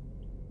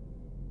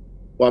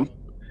 Well,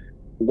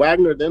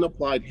 Wagner then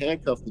applied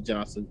handcuffs to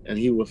Johnson, and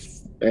he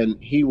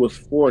was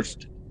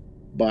forced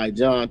by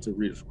John to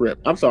read a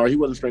script. I'm sorry, he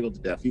wasn't strangled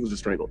to death. He was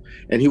just strangled,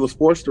 and he was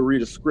forced to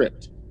read a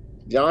script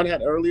John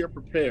had earlier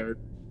prepared,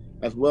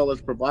 as well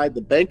as provide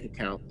the bank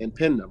account and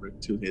PIN number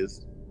to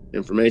his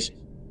information.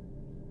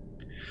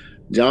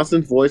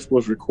 Johnson's voice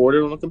was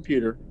recorded on a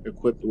computer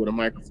equipped with a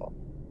microphone.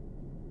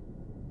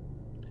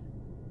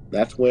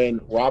 That's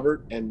when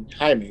Robert and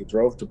Jaime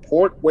drove to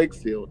Port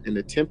Wakefield and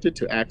attempted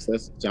to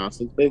access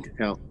Johnson's bank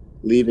account,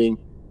 leaving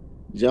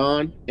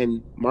John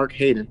and Mark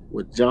Hayden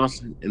with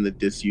Johnson in the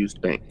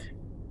disused bank.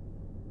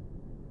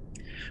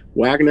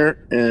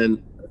 Wagner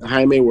and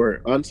Jaime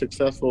were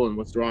unsuccessful in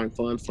withdrawing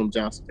funds from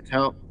Johnson's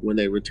account. When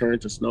they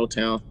returned to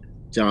Snowtown,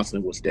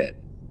 Johnson was dead.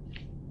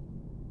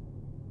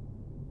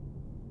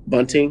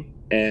 Bunting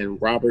and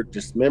Robert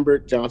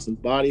dismembered Johnson's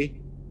body.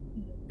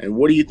 And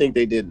what do you think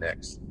they did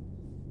next?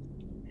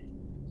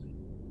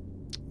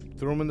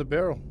 Threw him in the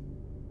barrel.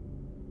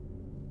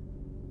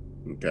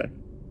 Okay.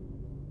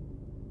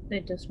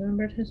 They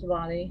dismembered his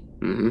body.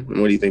 Mm-hmm.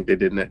 And what do you think they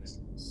did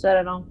next? Set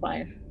it on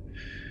fire.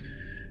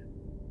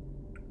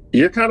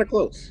 You're kind of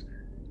close.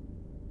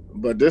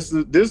 But this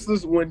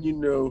is when you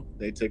know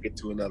they took it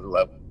to another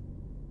level.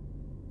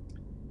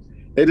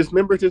 They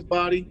dismembered his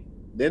body,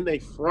 then they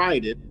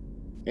fried it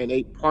and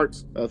ate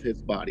parts of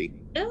his body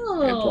and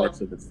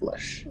parts of his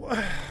flesh.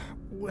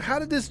 How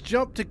did this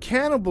jump to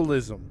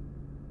cannibalism?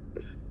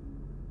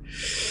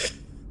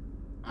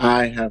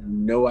 I have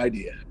no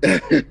idea.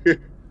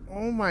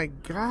 Oh my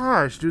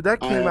gosh, dude, that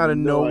came out of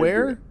no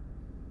nowhere.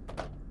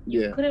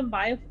 Yeah. You couldn't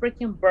buy a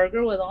freaking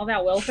burger with all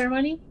that welfare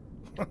money?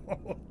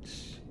 Oh,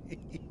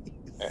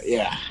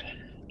 Yeah.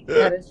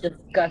 That is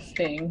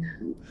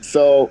disgusting.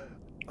 So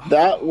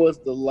that was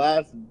the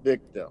last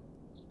victim.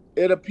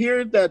 It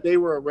appeared that they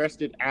were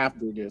arrested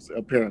after this,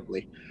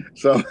 apparently.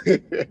 So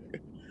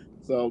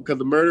because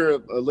the murder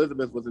of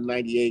Elizabeth was in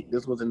 98,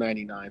 this was in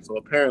 99. So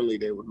apparently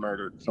they were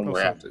murdered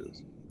somewhere after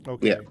this.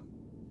 Okay. Yeah.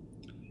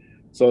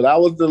 So that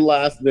was the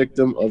last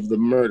victim of the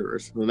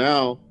murderers. So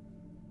now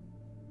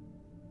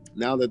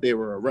that they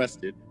were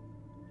arrested,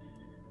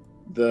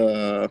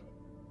 it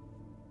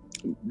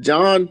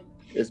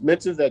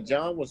mentions that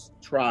John was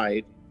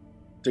tried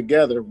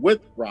together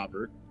with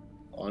Robert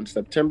on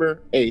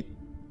September 8th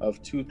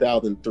of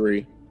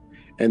 2003,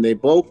 and they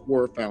both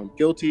were found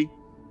guilty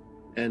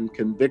and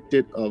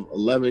convicted of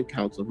 11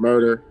 counts of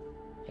murder,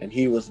 and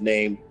he was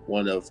named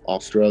one of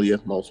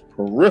Australia's most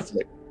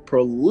prolific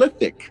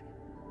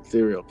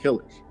serial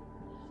killers.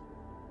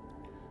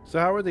 So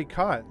how were they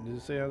caught? Did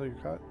it say how they were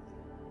caught?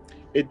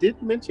 It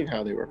didn't mention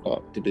how they were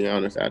caught, to be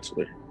honest,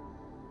 actually.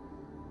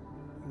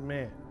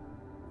 Man,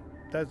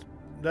 that's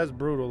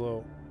brutal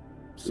though.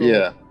 So,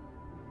 yeah.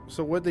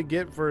 So what'd they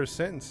get for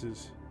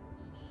sentences?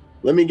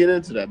 Let me get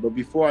into that, but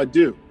before I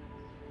do,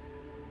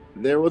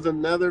 there was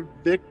another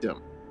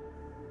victim.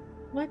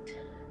 What?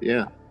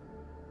 Yeah.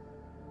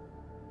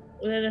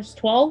 There's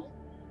 12?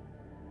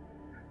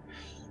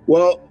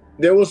 Well,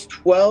 there was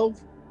 12,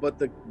 but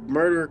the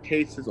murder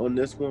cases on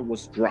this one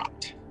was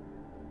dropped.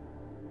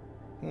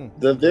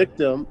 The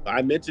victim,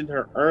 I mentioned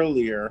her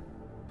earlier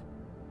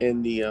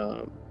in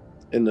the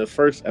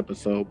first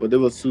episode, but it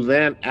was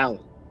Suzanne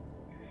Allen.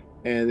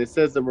 And it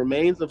says the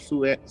remains of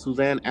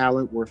Suzanne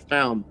Allen were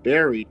found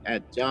buried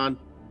at John's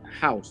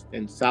house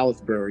in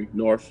Salisbury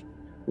North,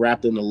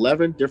 wrapped in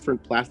 11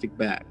 different plastic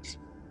bags.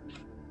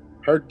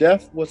 Her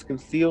death was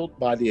concealed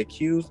by the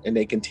accused, and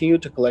they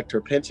continued to collect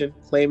her pension,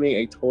 claiming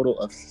a total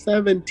of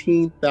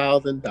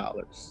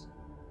 $17,000.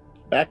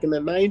 Back in the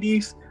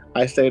 90s,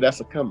 I say that's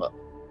a come up.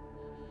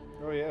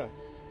 Oh yeah.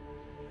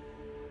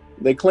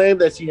 They claimed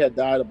that she had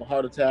died of a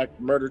heart attack.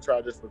 Murder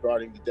charges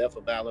regarding the death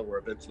of Allen were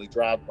eventually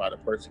dropped by the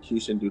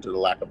persecution due to the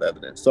lack of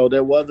evidence. So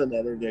there was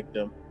another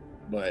victim,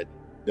 but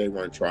they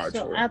weren't charged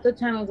So for at the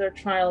time of their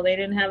trial, they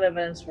didn't have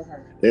evidence for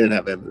her. They didn't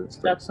have evidence.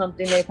 That's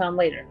something they found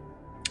later.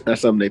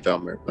 That's something they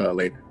found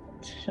later.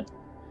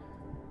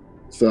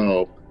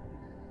 So,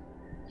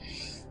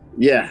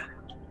 yeah.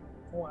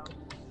 Wow.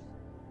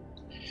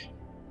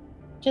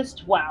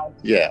 Just wow.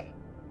 Yeah.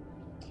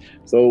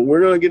 So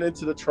we're going to get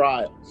into the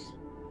trials.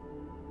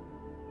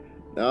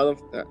 Now,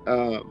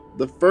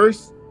 the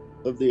first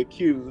of the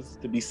accused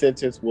to be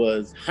sentenced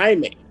was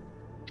Jaime,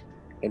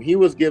 and he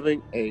was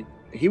given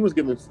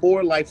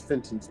 4 life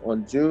sentences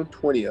on June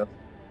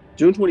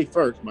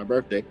 21st, my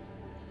birthday,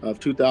 of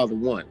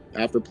 2001,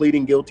 after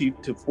pleading guilty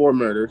to 4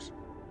 murders.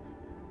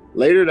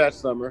 Later that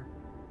summer,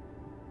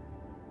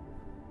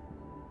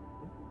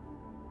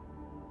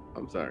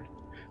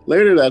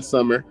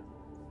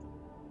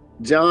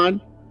 John,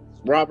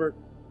 Robert,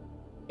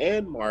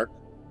 and Mark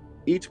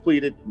each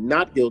pleaded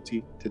not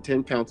guilty to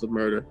 10 counts of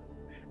murder,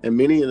 and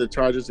many of the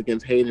charges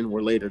against Hayden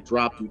were later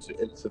dropped due to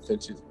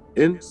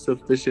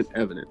insufficient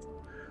evidence.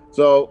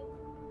 So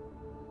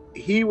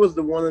he was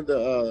one of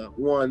the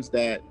ones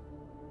that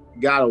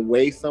got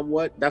away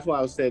somewhat. That's why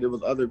I said there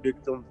was other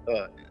victims,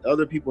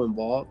 other people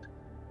involved,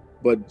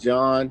 but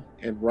John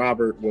and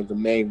Robert were the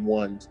main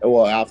ones.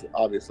 Well,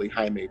 obviously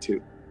Jaime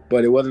too,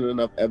 but it wasn't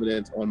enough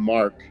evidence on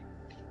Mark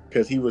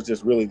because he was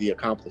just really the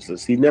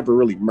accomplices. He never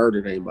really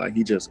murdered anybody.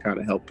 He just kind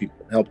of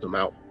helped them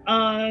out.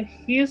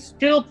 He's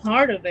still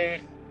part of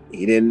it.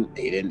 He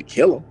didn't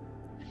kill him.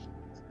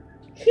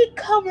 He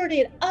covered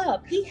it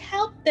up. He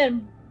helped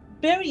them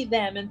bury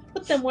them and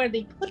put them where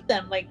they put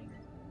them. Like,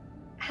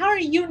 how are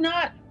you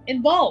not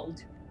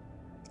involved?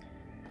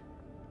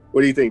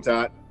 What do you think,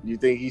 Todd? You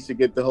think he should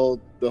get the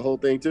whole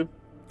thing too?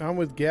 I'm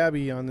with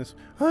Gabby on this.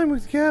 I'm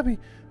with Gabby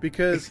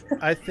because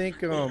I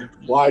think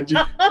Why?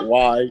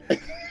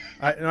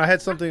 I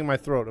had something in my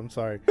throat. I'm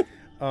sorry.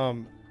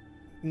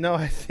 No,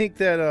 I think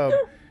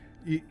that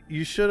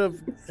you should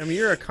have. I mean,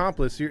 you're an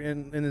accomplice. You're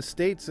in the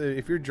States.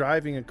 If you're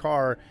driving a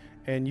car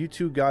and you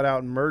two got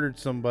out and murdered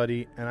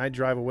somebody, and I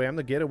drive away, I'm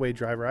the getaway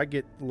driver. I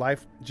get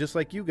life just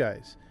like you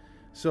guys.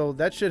 So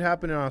that should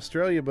happen in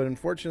Australia, but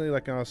unfortunately,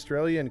 like in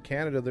Australia and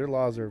Canada, their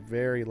laws are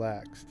very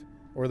laxed,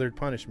 or their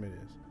punishment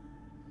is.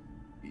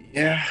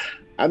 Yeah,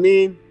 I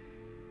mean,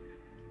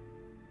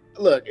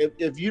 look,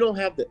 if you don't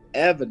have the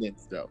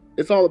evidence, though,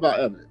 it's all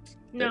about evidence.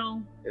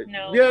 No.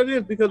 Yeah, it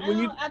is, because when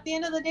you at the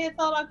end of the day, it's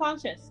all about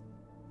conscience.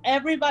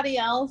 Everybody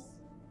else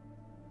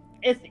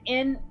is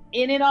in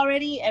it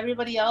already.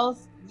 Everybody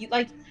else,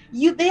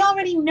 they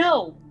already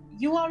know.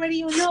 You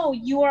already know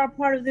you are a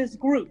part of this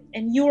group,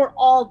 and you are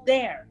all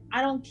there.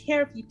 I don't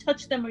care if you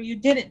touched them or you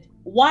didn't.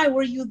 Why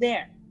were you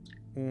there?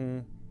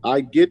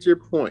 I get your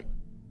point,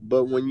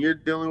 but when you're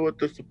dealing with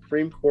the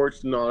Supreme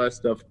Courts and all that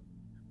stuff,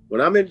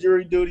 when I'm in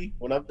jury duty,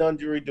 when I've done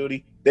jury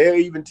duty, they'll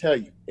even tell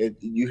you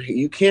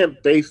you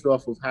can't base it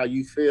off of how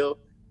you feel.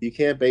 You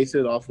can't base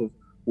it off of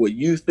what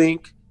you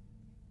think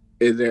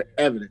is their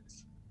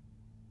evidence.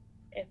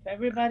 If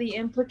everybody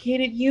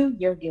implicated you,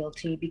 you're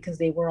guilty because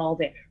they were all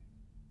there.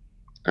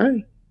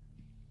 Hey.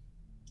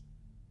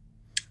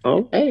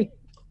 Oh, hey.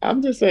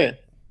 I'm just saying.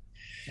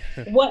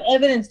 What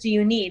evidence do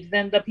you need?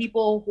 Then the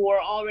people who are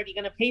already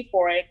going to pay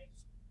for it,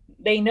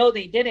 they know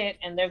they did it,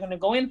 and they're going to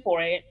go in for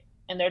it,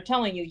 and they're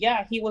telling you,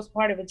 yeah, he was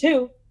part of it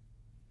too.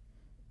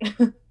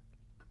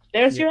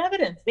 There's your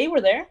evidence. They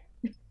were there.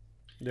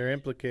 They're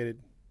implicated.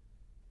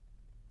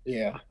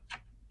 Yeah.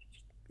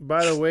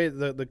 By the way,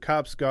 the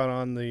cops got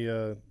on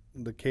the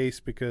case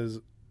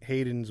because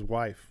Hayden's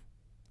wife,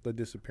 the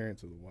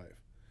disappearance of the wife.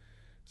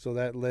 So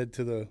that led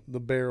to the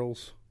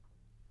barrels.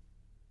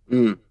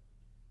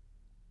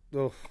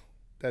 Oh,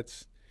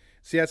 that's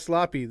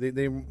sloppy.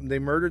 They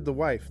murdered the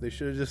wife. They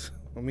should have just.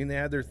 I mean, they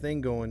had their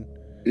thing going.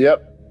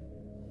 Yep.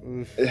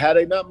 Had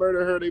they not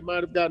murdered her, they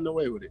might have gotten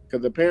away with it.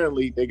 Because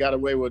apparently they got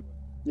away with,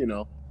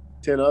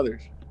 10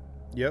 others.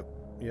 Yep.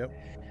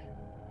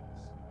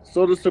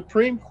 So the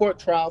Supreme Court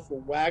trial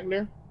for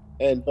Wagner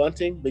and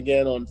Bunting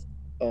began on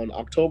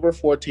October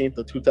 14th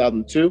of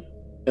 2002,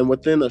 and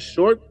within a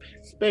short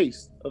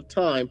space of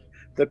time,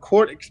 the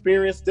court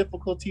experienced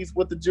difficulties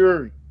with the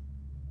jury.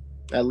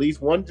 At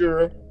least one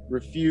juror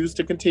refused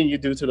to continue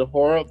due to the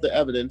horror of the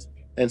evidence,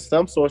 and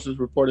some sources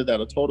reported that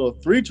a total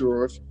of 3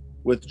 jurors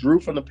withdrew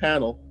from the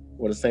panel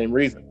for the same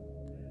reason.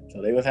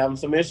 So they was having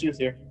some issues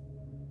here.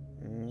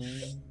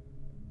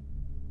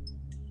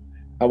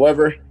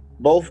 However,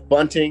 both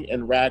Bunting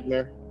and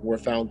Wagner were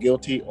found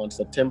guilty on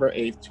September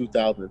 8th,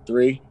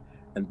 2003,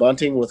 and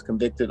Bunting was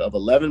convicted of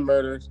 11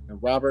 murders,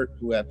 and Robert,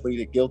 who had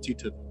pleaded guilty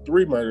to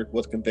 3 murders,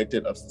 was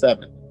convicted of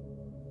 7.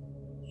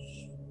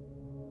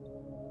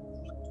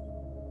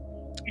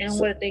 And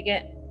what did they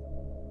get?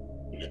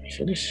 Let me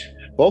finish.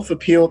 Both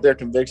appealed their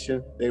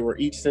conviction. They were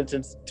each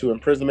sentenced to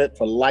imprisonment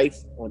for life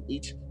on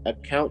each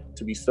account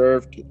to be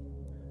served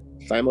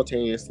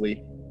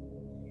simultaneously.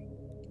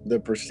 The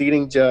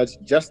preceding judge,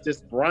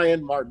 Justice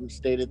Brian Martin,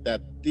 stated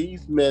that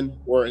these men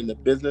were in the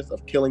business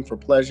of killing for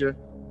pleasure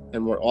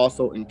and were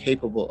also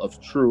incapable of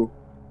true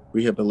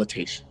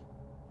rehabilitation.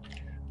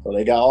 So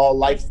they got all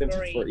life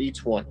sentences for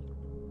each one.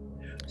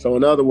 So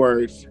in other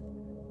words,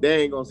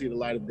 they ain't gonna see the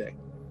light of day.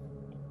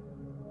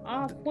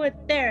 Off with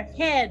their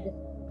head.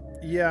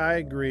 Yeah, I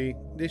agree.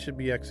 They should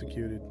be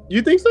executed.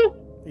 You think so?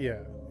 Yeah.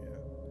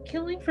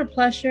 Killing for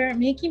pleasure,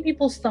 making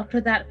people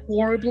suffer that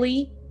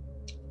horribly.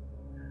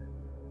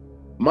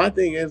 My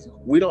thing is,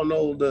 we don't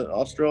know the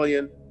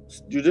Australian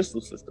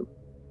judicial system.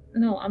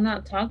 No, I'm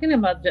not talking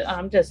about.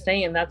 I'm just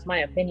saying that's my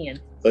opinion.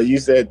 So you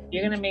said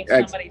you're gonna make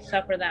somebody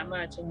suffer that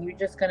much, and you're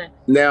just gonna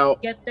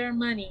get their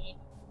money,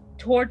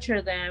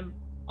 torture them,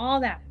 all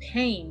that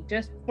pain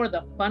just for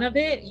the fun of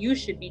it. You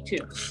should be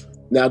too.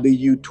 Now, do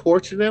you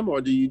torture them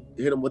or do you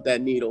hit them with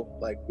that needle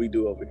like we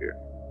do over here?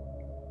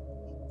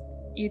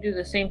 You do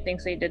the same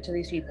things they did to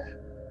these people.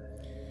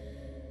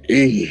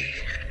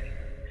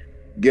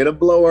 Get a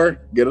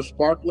blower, get a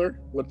sparkler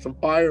with some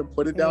fire and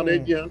put it down their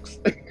junks.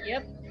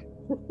 Yep.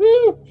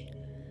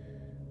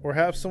 Or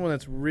have someone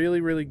that's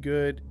really, really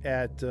good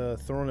at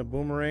throwing a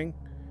boomerang,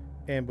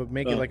 but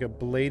make it like a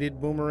bladed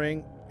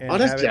boomerang. And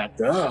that's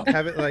jacked up.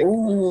 Have it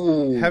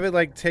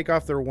like take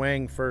off their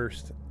wang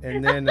first,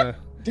 and then.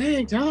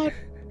 Dang, Todd.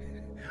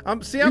 I'm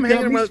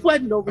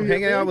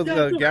hanging out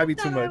with Gabby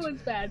too much.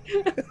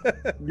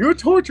 You're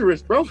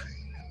torturous, bro.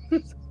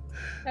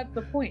 That's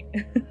the point.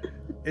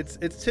 It's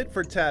tit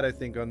for tat, I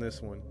think, on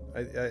this one.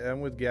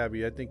 I'm with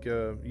Gabby. I think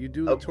you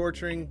do the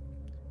torturing.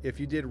 If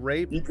you did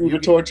rape, you do the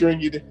torturing.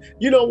 You did.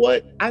 You know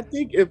what? I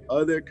think if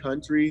other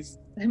countries,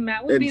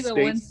 Matt would be the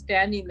one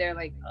standing there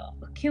like, oh,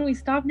 can we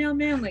stop now,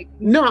 man? Like,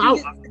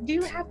 no, do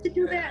you have to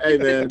do that? Hey,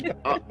 man,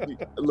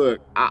 look,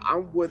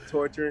 I'm with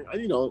torturing.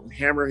 You know,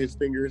 hammer his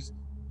fingers.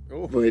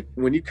 Oh. But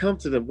when you come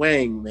to the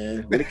wang,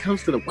 man, when it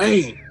comes to the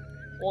wang,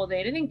 well,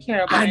 they didn't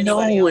care about. I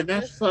know, else. And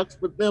that sucks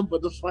for them.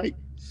 But it's like,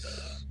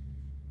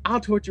 I'll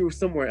torture you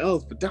somewhere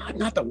else, but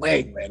not the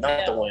wang, man,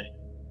 not the wang.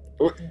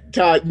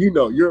 Todd, you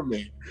know, you're a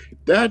man.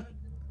 That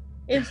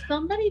if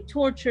somebody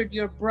tortured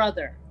your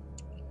brother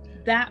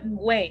that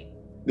way,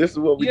 this is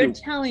what we do. You're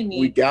telling me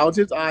we gouge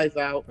his eyes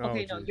out.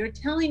 Okay, no, you're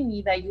telling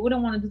me that you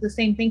wouldn't want to do the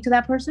same thing to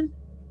that person?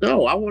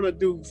 No, I want to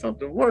do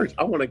something worse.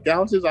 I want to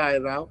gouge his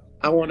eyes out.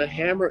 I want to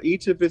hammer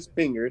each of his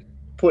fingers,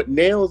 put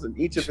nails in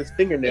each of his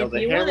fingernails.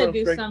 If you want to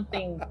do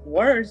something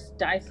worse,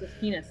 dice his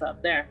penis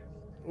up there.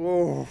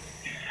 Oh.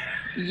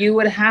 You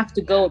would have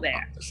to go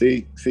there.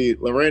 See,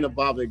 Lorena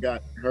Bobbitt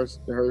got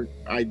her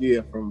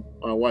idea from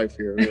my wife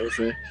here. You know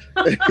what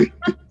I'm saying?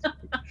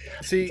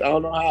 See, I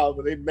don't know how,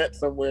 but they met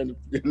somewhere in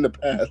the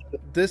past.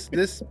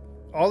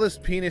 All this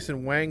penis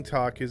and wang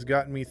talk has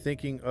gotten me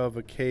thinking of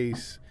a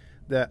case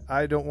that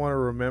I don't want to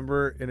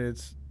remember, and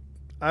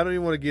I don't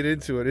even want to get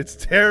into it. It's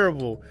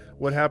terrible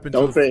what happened.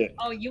 Don't say it.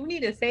 Oh, you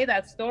need to say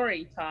that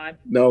story, Todd.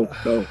 No.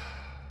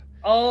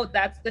 Oh,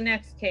 that's the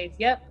next case.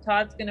 Yep,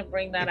 Todd's gonna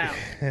bring that out.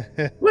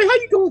 Wait, how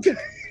you going to?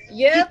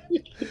 Yep,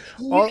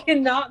 you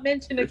cannot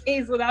mention a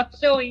case without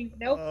showing.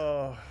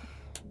 Nope.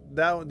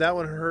 That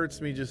one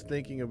hurts me just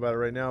thinking about it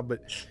right now. But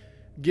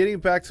getting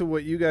back to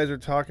what you guys are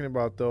talking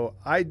about, though,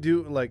 I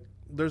do like.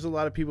 There's a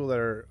lot of people that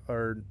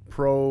are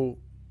pro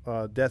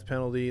death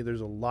penalty. There's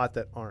a lot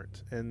that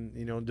aren't, and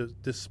you know,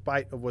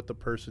 despite of what the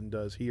person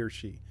does, he or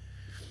she.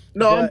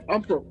 No,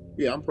 I'm pro.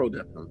 Yeah, I'm pro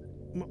death penalty.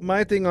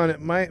 My thing on it,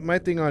 my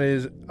thing on it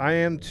is I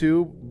am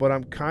too, but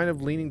I'm kind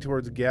of leaning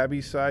towards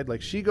Gabby's side.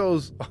 Like she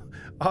goes,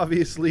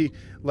 obviously,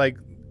 like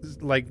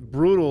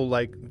brutal,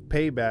 like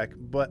payback.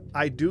 But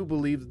I do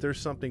believe that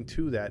there's something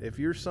to that. If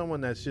you're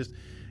someone that's just what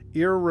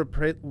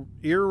do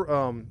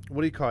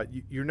you call it?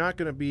 You're not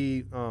going to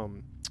be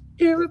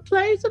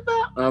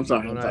irreplaceable. I'm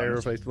sorry,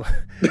 irreplaceable.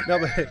 No,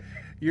 but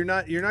you're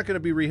not going to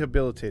be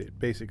rehabilitated.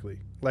 Basically,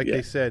 like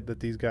they said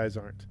that these guys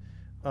aren't.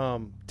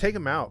 Take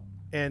them out.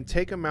 And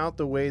take them out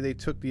the way they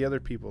took the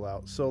other people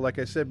out. So, like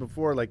I said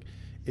before, like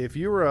if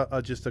you were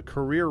just a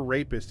career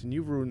rapist and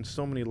you've ruined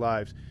so many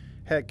lives,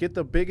 heck, get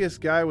the biggest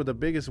guy with the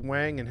biggest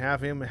wang and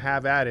have him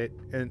have at it.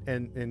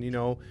 And you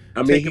know,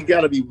 I mean, he's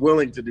got to be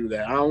willing to do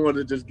that. I don't want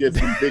to just get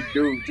some big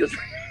dude. Just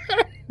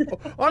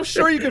I'm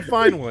sure you can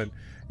find one.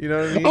 You know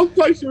what I mean? I'm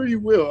quite sure you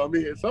will. I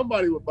mean, if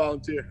somebody would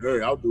volunteer,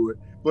 hey, I'll do it.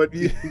 But,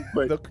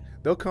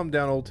 they'll come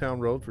down Old Town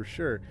Road for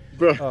sure.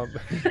 Bro,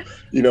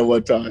 you know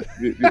what, Todd?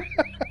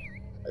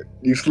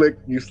 You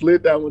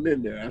slid that one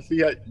in there. I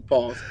see how you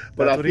paused,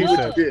 but that's what he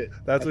said. You did.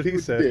 That's what he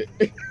said.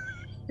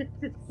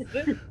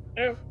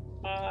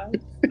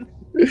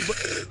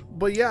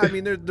 But yeah, I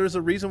mean, there's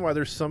a reason why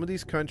there's some of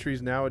these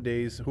countries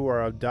nowadays who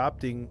are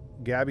adopting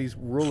Gabby's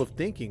rule of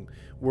thinking,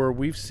 where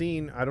we've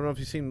seen, I don't know if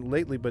you've seen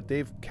lately, but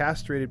they've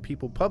castrated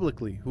people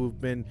publicly who've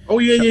been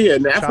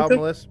in child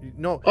molest.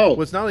 No,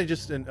 well, it's not only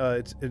just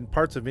it's in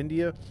parts of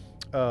India.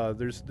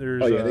 There's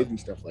they do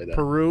stuff like that.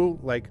 Peru,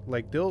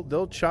 like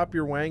they'll chop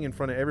your wang in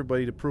front of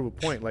everybody to prove a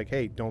point. Like,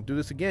 hey, don't do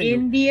this again.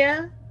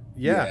 India.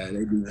 Yeah,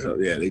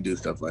 they do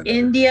stuff like that.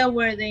 India,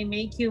 where they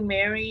make you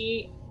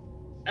marry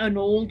an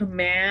old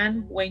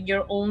man when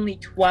you're only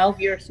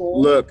 12 years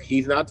old. Look,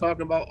 he's not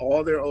talking about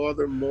all their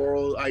other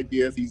moral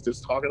ideas. He's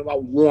just talking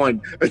about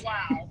one.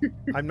 Wow.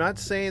 I'm not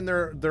saying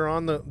they're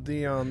on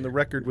the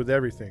record with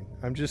everything.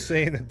 I'm just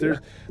saying that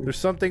there's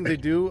some things they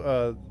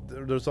do.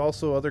 There's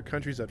also other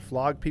countries that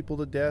flog people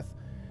to death.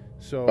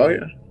 So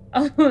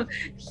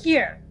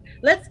Here,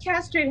 let's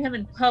castrate him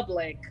in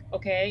public,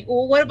 okay?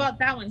 Well, what about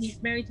that one?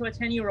 He's married to a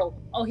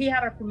 10-year-old. Oh, he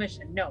had our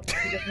permission. No,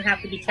 he doesn't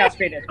have to be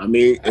castrated. I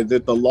mean, is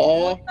it the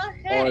law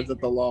or is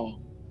it the law?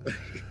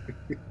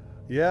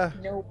 Yeah.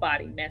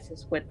 Nobody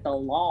messes with the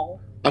law.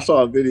 I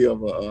saw a video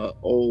of a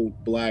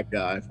old black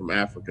guy from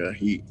Africa. I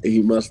think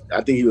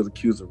he was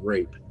accused of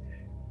rape.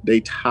 They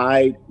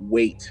tied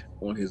weight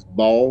on his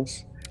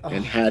balls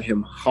and had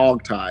him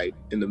hogtied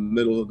in the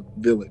middle of the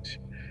village.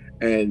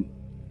 And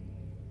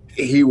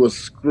he was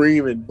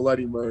screaming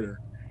bloody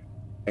murder,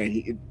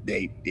 and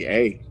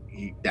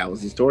that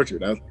was his torture.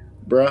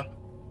 Bruh.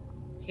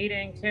 He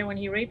didn't care when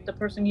he raped the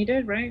person he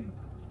did, right?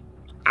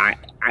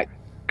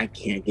 I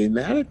can't get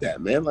mad at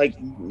that, man. Like,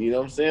 you know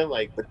what I'm saying?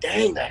 Like, but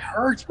dang, that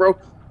hurts, bro.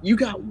 You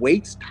got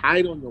weights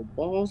tied on your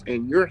balls,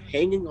 and you're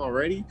hanging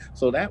already,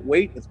 so that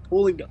weight is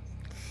pulling up,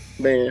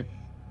 man.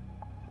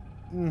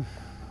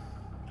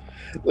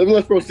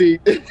 Let's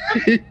proceed.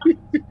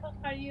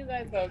 Are you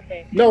guys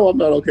okay? No, I'm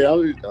not okay.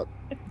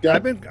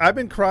 I've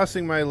been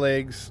crossing my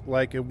legs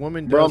like a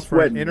woman does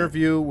for an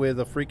interview with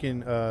a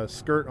freaking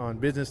skirt on,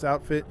 business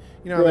outfit.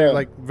 You know, they're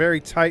like very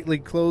tightly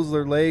close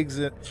their legs.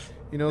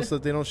 so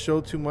that they don't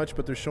show too much,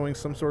 but they're showing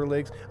some sort of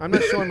legs. I'm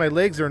not showing my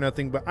legs or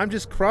nothing, but I'm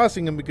just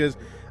crossing them because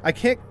I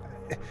can't.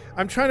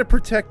 I'm trying to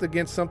protect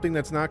against something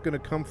that's not going to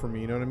come for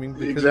me. You know what I mean?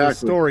 Because of the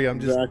story, I'm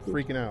just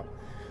freaking out.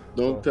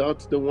 Don't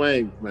touch the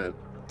wings, man.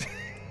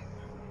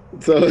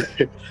 So,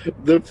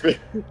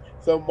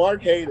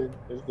 Mark Hayden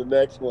is the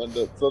next one.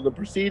 So the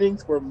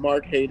proceedings for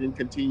Mark Hayden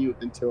continued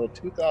until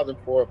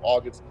 2004 of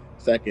August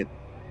 2nd.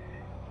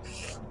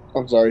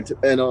 I'm sorry.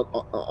 And on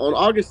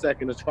August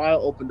 2nd, a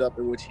trial opened up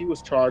in which he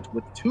was charged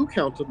with 2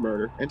 counts of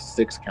murder and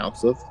 6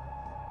 counts of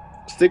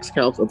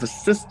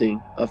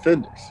assisting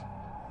offenders.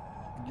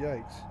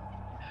 Yikes.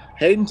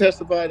 Hayden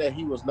testified that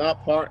he was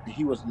not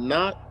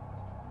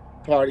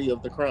party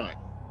of the crime.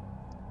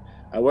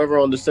 However,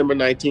 on December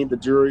 19th, the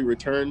jury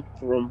returned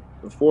from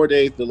the 4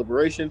 days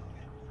deliberation,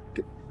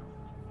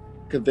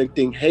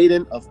 convicting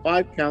Hayden of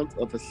 5 counts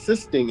of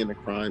assisting in the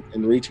crime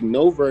and reaching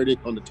no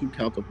verdict on the 2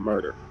 counts of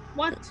murder.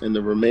 What? And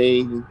the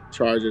remaining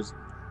charge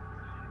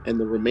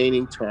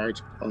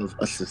of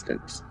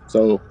assistance.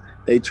 So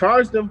they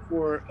charged him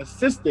for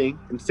assisting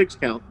in 6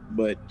 counts,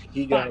 but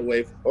he got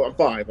away.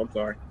 5. I'm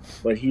sorry,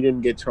 but he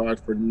didn't get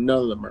charged for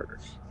none of the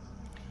murders.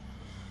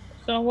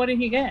 So what did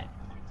he get?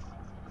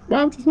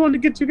 Well, I just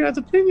wanted to get you guys'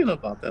 opinion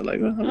about that. Like,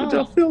 how would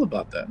y'all feel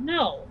about that?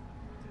 No.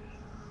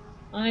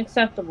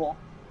 Unacceptable.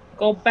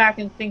 Go back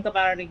and think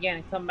about it again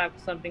and come back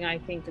with something I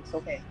think it's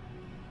okay.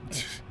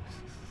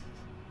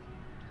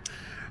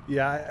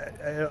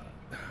 Yeah,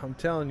 I'm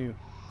telling you,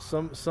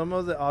 some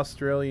of the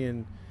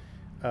Australian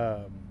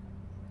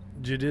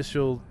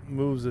judicial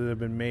moves that have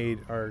been made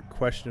are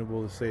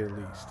questionable, to say the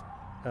least.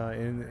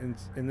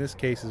 In this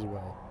case as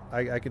well,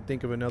 I can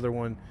think of another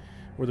one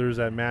where there's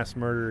that mass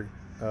murder,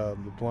 the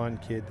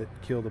blonde kid that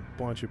killed a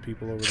bunch of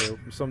people over there.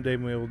 Someday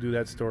maybe we'll do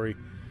that story.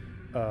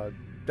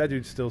 That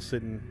dude's still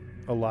sitting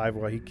alive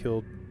while he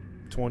killed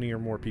 20 or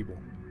more people.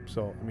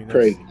 So I mean, that's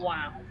crazy.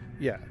 Wow.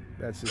 Yeah,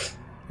 that's just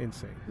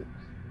insane.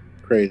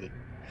 Crazy.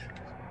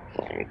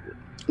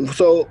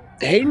 So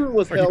Hayden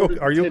was held.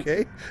 Are you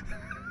okay?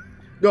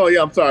 No,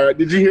 yeah, I'm sorry.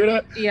 Did you hear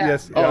that? Yeah.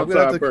 Yes. Oh, Yeah, I'm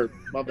sorry, I burped.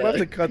 My bad. We'll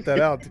have to cut that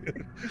out,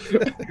 dude.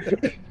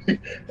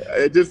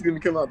 It just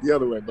didn't come out the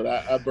other way, but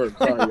I burped.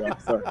 Sorry,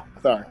 y'all.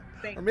 Sorry.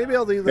 Or maybe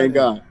I'll leave that. Thank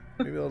God.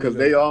 Maybe Because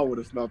they all would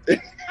have smelled it.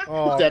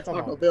 Oh, That come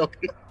Taco on. Bell.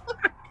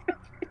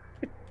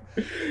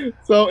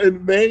 So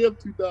in May of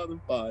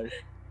 2005,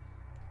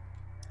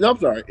 no, I'm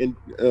sorry,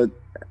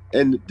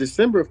 in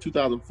December of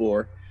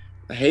 2004,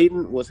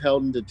 Hayden was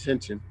held in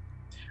detention,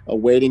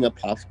 awaiting a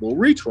possible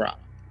retrial.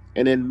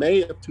 And in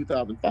May of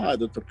 2005,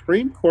 the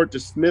Supreme Court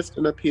dismissed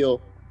an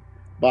appeal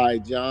by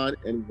John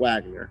and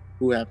Wagner,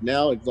 who have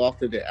now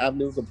exhausted their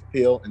avenues of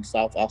appeal in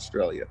South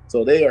Australia.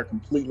 So they are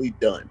completely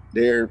done.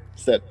 They're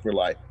set for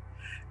life.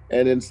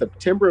 And in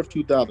September of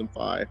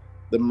 2005,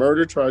 the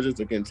murder charges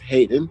against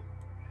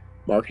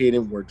Mark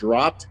Hayden, were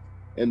dropped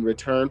and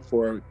returned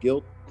for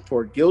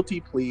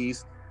guilty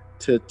pleas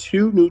to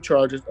 2 new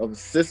charges of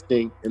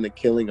assisting in the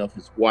killing of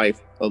his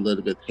wife,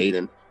 Elizabeth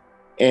Hayden,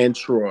 and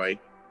Troy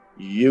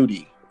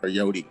Yodi,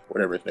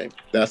 whatever his name.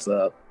 That's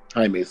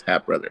Jaime's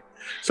half brother.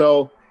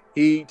 So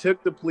he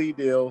took the plea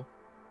deal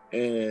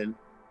and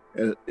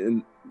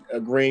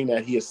agreeing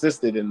that he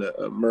assisted in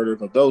the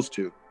murders of those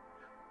 2,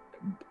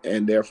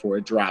 and therefore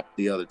it dropped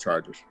the other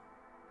charges.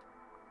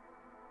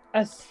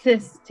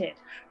 Assisted.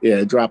 Yeah,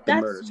 it dropped the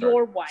murder. That's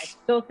your wife.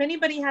 So if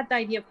anybody had the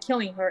idea of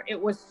killing her,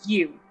 it was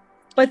you.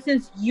 But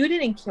since you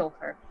didn't kill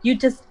her, you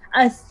just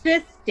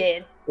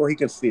assisted. Or he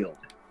concealed.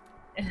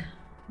 This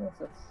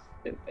is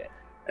stupid.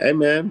 Hey,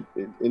 man,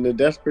 in a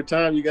desperate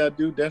time, you got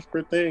to do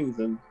desperate things.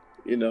 And,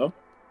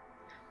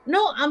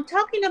 No, I'm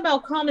talking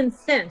about common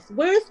sense.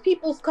 Where's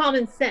people's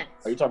common sense?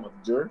 Are you talking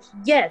about the jurors?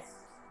 Yes.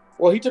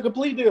 Well, he took a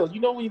plea deal.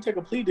 When you take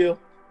a plea deal,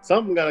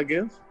 something got to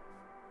give.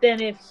 Then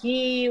if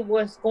he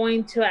was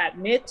going to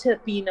admit to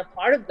being a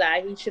part of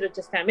that, he should have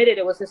just admitted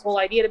it was his whole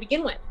idea to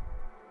begin with.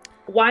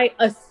 Why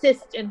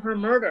assist in her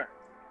murder?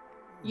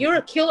 You're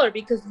a killer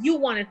because you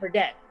wanted her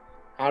dead.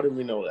 How did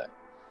we know that?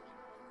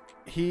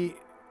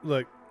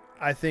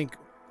 I think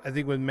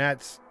what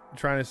Matt's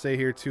trying to say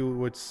here too,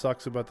 what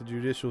sucks about the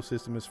judicial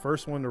system is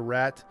first one to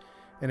rat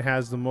and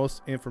has the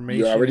most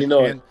information. You already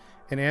know it.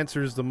 And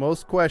answers the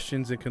most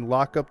questions and can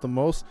lock up the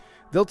most.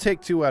 They'll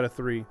take 2 out of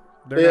 3.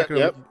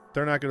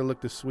 They're not going to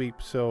look to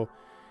sweep. So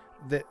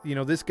that,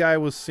 this guy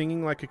was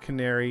singing like a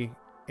canary,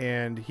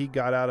 and he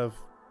got out of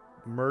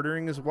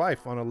murdering his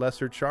wife on a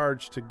lesser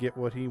charge to get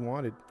what he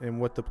wanted and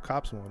what the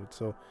cops wanted.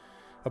 So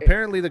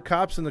apparently the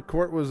cops in the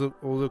court was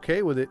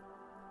okay with it.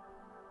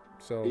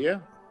 So yeah,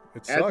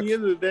 it sucks. At the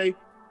end of the day,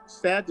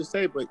 sad to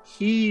say, but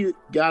he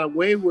got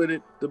away with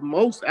it the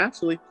most.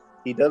 Actually,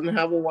 he doesn't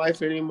have a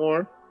wife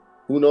anymore.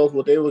 Who knows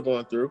what they were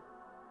going through?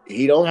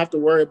 He don't have to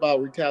worry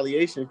about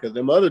retaliation because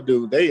them other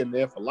dudes, they in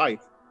there for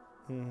life.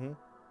 Mm-hmm.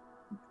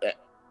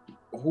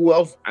 Who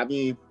else? I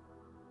mean,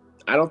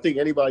 I don't think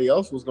anybody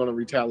else was going to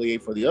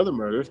retaliate for the other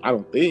murders. I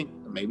don't think.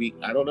 Maybe.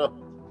 I don't know.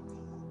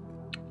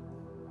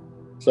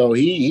 So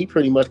he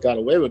pretty much got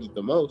away with it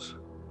the most.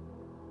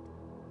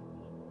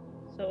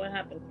 So what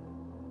happened?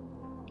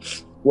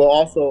 Well,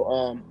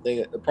 also,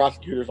 the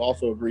prosecutors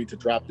also agreed to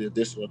drop the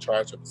additional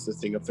charge of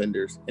assisting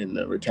offenders in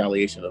the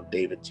retaliation of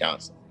David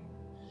Johnson.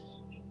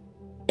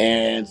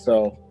 And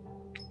so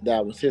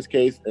that was his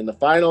case. And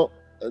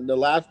the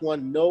last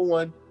one, no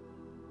one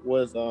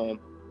was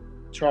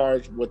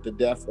charged with the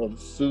death of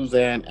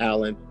Suzanne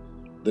Allen.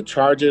 The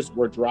charges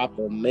were dropped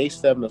on May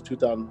 7th of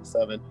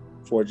 2007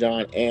 for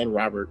John and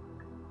Robert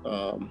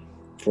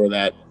for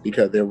that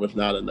because there was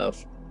not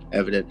enough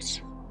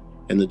evidence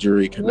and the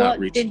jury could not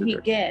reach the What did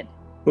he get?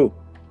 Who?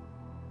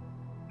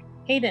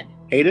 Hayden.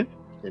 Hayden?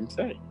 Didn't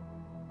say.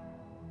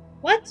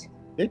 What?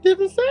 It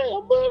didn't say.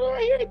 I'm putting it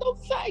right here. It don't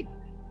say.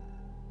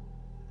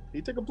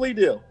 He took a plea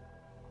deal.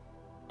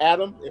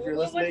 Adam, if you're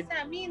listening. What does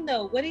that mean,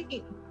 though? What did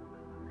he...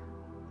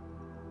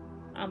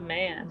 Oh,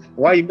 man.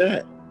 Why you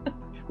mad?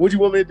 What you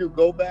want me to do?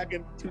 Go back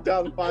in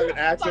 2005 and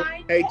ask him,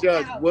 hey,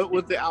 Judge, what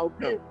was the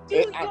outcome? Do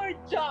your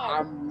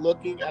job. I'm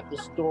looking at the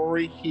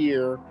story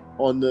here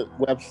on the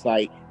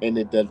website, and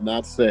it does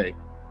not say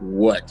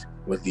what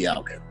was the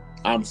outcome.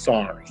 I'm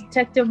sorry.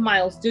 Detective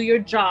Miles, do your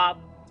job.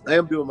 I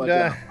am doing my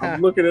job.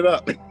 I'm looking it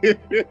up.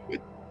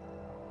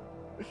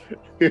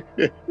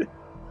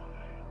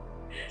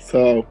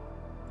 So,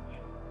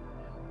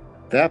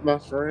 that, my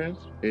friends,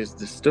 is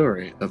the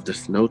story of the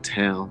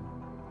Snowtown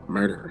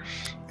Murders.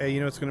 Hey, you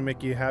know what's going to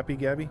make you happy,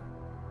 Gabby?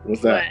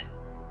 What's that?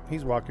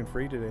 He's walking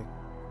free today.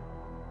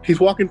 He's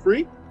walking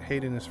free?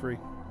 Hayden is free.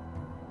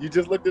 You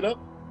just looked it up?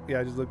 Yeah,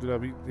 I just looked it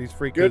up. He's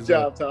free. Good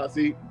job, Todd.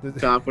 See,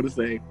 time for the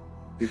same.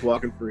 He's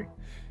walking free.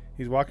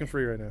 He's walking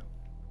free right now.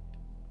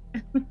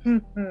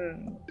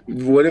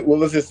 What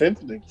was his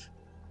sentence?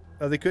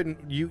 They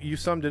couldn't. You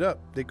summed it up.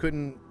 They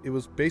couldn't. It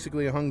was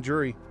basically a hung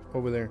jury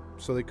over there,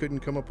 so they couldn't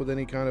come up with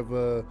any kind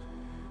of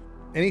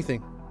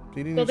anything.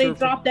 So they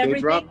dropped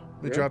everything.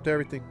 They dropped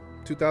everything.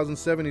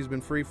 2007. He's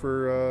been free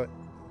for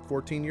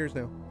 14 years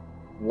now.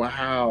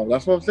 Wow,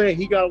 that's what I'm saying.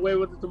 He got away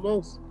with it the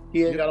most.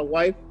 He ain't got a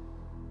wife.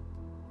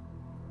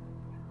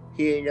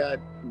 He ain't got,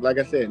 like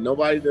I said,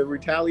 nobody to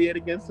retaliate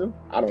against him.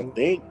 I don't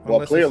think.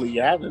 Well, clearly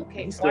you haven't.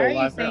 Okay, why are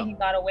you saying he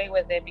got away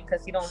with it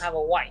because he don't have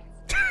a wife?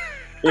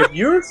 If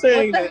you're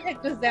saying what the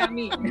heck does that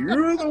mean?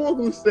 You're the one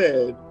who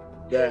said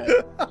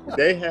that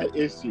they had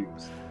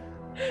issues.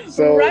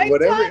 So right,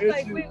 whatever Todd? issue,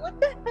 Like, wait,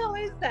 what the hell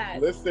is that?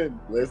 Listen.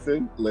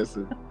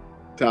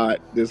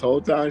 Todd, this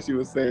whole time she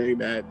was saying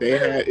that they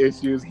had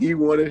issues. He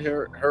wanted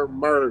her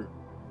murdered.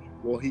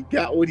 Well, he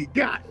got what he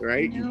got,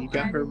 right? No, he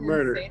got her didn't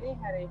murdered. say they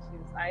had issues.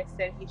 I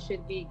said he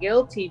should be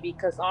guilty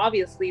because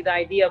obviously the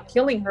idea of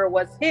killing her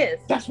was his.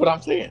 That's what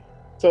I'm saying.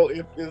 So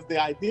if it's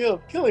the idea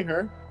of killing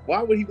her,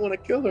 why would he want to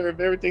kill her if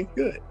everything's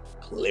good?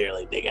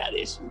 Clearly, they got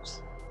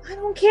issues. I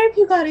don't care if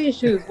you got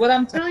issues. What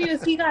I'm telling you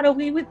is he got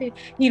away with it.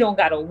 He don't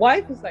got a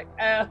wife. It's like,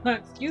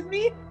 excuse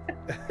me?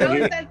 How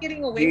is that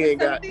getting away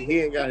with something?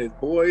 He ain't got his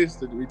boys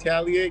to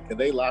retaliate because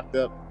they locked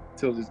up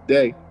till this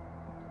day.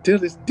 Till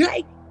this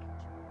day.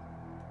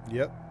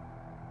 Yep.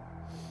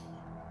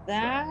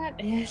 That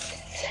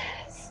is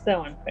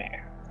so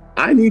unfair.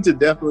 I need to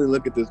definitely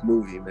look at this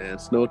movie, man.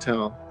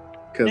 Snowtown.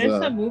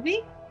 There's a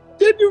movie?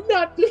 Did you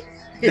not?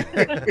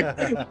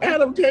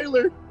 Adam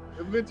Taylor.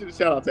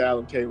 Shout out to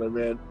Adam Taylor,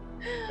 man.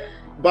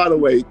 By the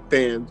way,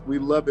 fans, we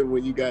love it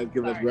when you guys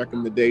give us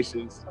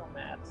recommendations. I'm so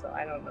mad, so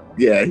I don't know.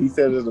 Yeah, he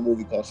said there's a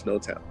movie called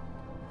Snowtown.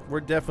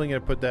 We're definitely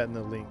going to put that in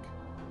the link.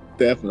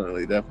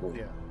 Definitely. Yeah.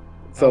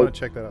 So I want to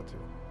check that out too.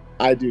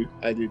 I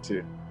do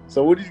too.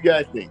 So what do you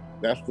guys think?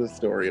 That's the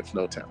story of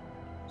Snowtown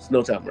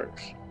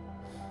Murders.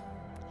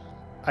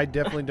 I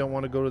definitely don't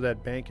want to go to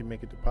that bank and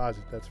make a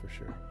deposit. That's for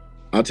sure.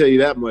 I'll tell you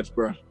that much,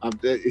 bro.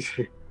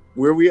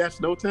 Where we at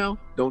Snowtown?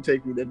 Don't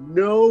take me to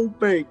no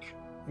bank.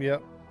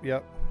 Yep.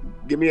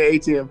 Give me an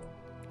ATM.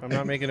 I'm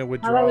not making a How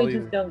withdrawal about we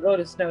either. just don't go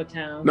to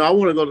Snowtown? No, I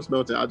want to go to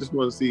Snowtown. I just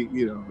want to see,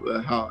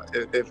 how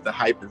if the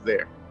hype is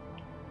there.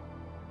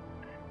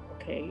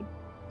 Okay.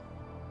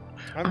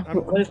 I'm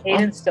What if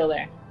Hayden's still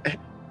there?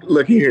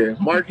 Look here,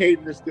 Mark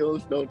Hayden is still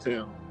in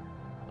Snowtown.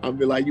 I'll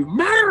be like, you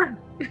murderer!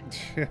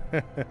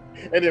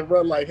 And then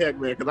run like heck,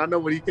 man, because I know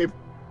what he came.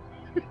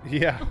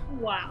 yeah.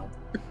 Wow.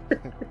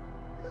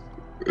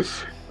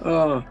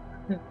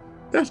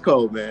 That's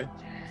cold, man.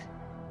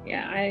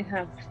 Yeah, I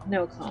have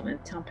no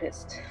comment. I'm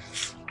pissed.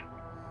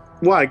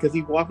 Why? Because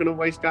he's walking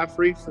away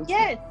scot-free?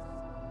 Yes.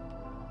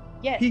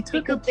 He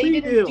took a because they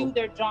plea didn't deal. do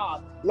their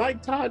job.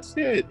 Like Todd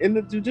said, in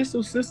the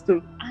judicial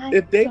system, I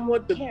if they don't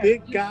want the care.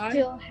 big you guy,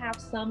 still have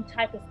some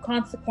type of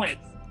consequence.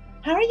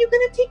 How are you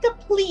going to take a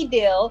plea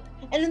deal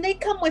and then they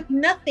come with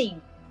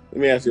nothing?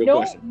 let me ask you a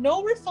question.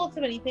 No results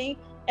of anything.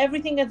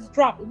 Everything gets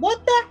dropped.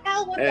 What the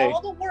hell was Hey.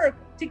 all the work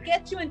to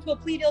get you into a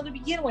plea deal to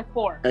begin with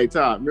for? Hey,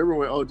 Todd, remember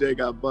when OJ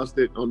got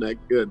busted on that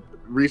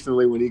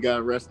recently when he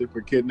got arrested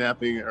for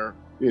kidnapping or,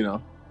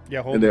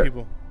 Yeah, holding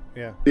people.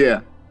 Yeah.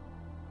 Yeah.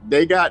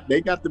 They got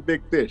the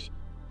big fish.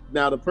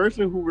 Now, the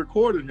person who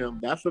recorded him,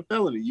 that's a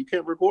felony. You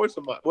can't record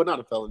somebody. Well, not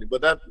a felony,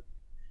 but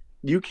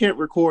you can't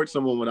record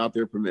someone without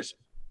their permission.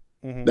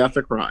 Mm-hmm. That's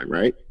a crime,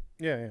 right?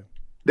 Yeah.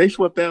 They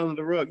swept that under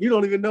the rug. You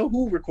don't even know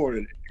who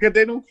recorded it because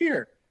they don't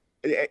care.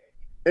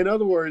 In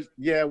other words,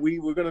 yeah,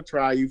 we're gonna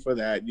try you for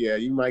that. Yeah,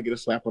 you might get a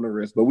slap on the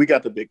wrist, but we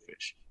got the big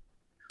fish.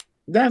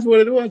 That's what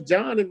it was.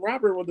 John and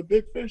Robert were the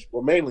big fish.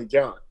 Well, mainly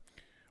John.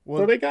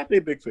 Well, so they got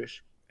their big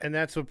fish. And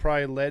that's what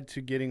probably led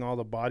to getting all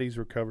the bodies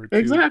recovered too.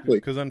 Exactly.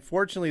 Because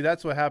unfortunately,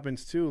 that's what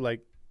happens too.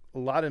 Like a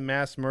lot of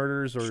mass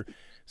murders or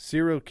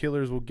serial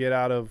killers will get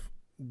out of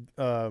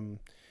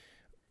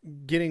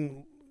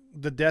getting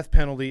the death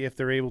penalty if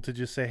they're able to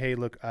just say, hey,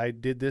 look, I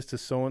did this to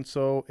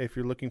so-and-so. If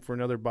you're looking for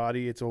another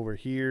body, it's over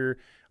here.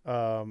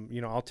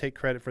 I'll take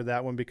credit for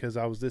that one because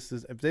I was this.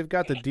 If they've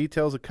got the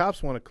details, the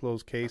cops want to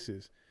close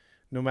cases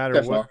no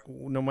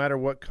matter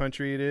what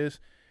country it is.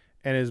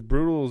 And as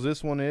brutal as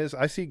this one is,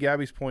 I see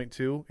Gabby's point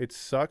too. It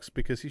sucks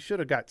because he should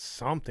have got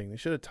something. They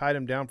should have tied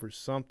him down for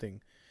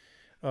something.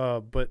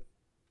 But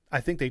I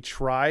think they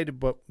tried,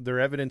 but their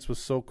evidence was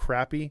so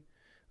crappy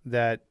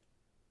that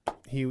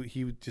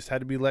he just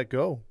had to be let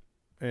go.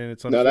 And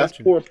it's unfortunate. No, that's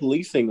poor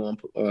policing on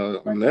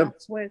them.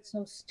 That's where it's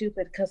so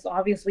stupid because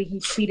obviously he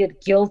pleaded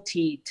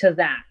guilty to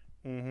that.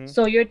 Mm-hmm.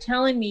 So you're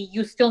telling me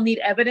you still need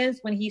evidence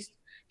when he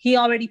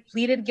already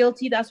pleaded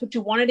guilty? That's what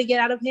you wanted to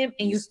get out of him,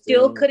 and you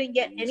still couldn't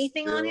get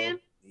anything on him?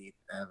 Need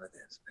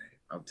evidence, babe.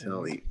 I'm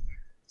telling you.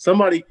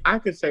 Somebody, I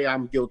could say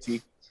I'm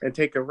guilty and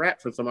take a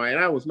rap for somebody,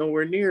 and I was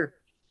nowhere near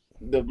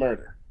the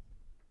murder.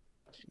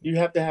 You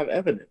have to have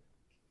evidence.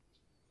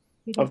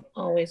 You can't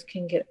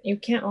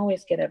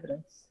always get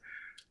evidence.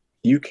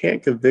 You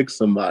can't convict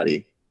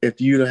somebody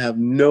if you have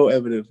no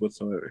evidence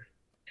whatsoever.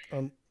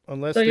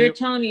 You're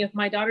telling me if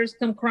my daughters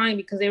come crying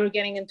because they were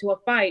getting into a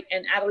fight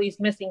and Adelie's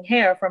missing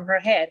hair from her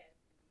head,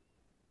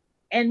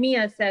 and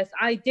Mia says,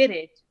 I did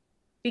it,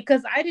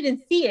 because I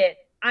didn't see it,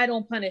 I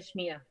don't punish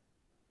Mia.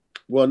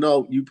 Well,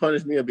 no, you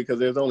punish Mia because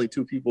there's only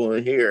two people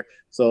in here.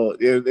 So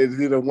it's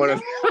either one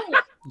of...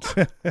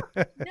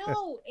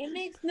 No, it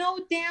makes no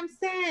damn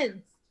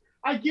sense.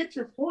 I get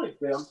your point,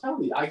 man. I'm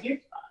telling you.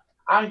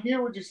 I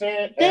hear what you're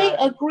saying. They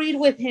agreed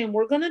with him.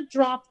 We're going to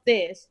drop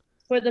this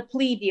for the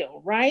plea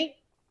deal, right?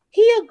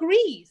 He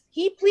agrees.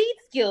 He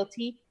pleads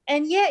guilty,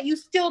 and yet you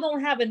still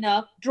don't have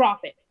enough.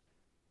 Drop it.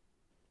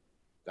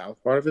 That was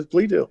part of his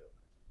plea deal.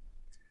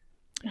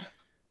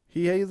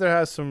 He either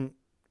has some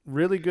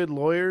really good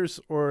lawyers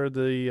or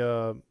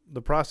the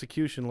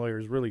prosecution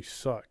lawyers really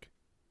suck.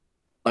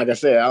 Like I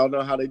said, I don't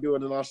know how they do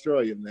it in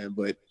Australia, man,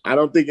 but I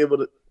don't think it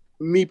would.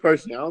 Me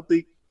personally, I don't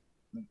think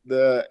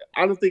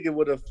it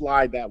would have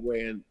flied that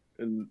way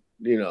in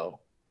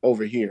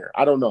over here.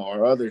 I don't know,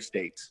 or other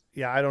states.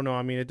 Yeah, I don't know.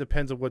 I mean, it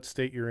depends on what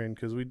state you're in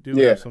because we do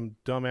have some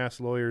dumbass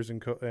lawyers and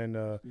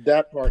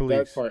that part. Police.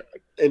 That part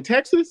in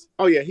Texas.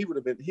 Oh yeah, he would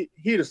have been.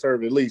 He'd have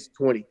served at least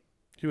 20.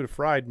 He would have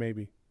fried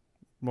maybe.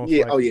 Most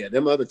likely. Oh yeah.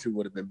 Them other two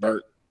would have been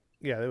burnt.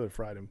 Yeah, they would have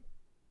fried him.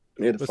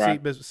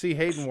 But see,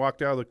 Hayden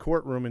walked out of the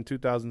courtroom in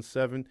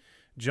 2007,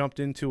 jumped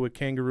into a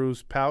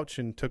kangaroo's pouch,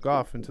 and took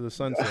off into the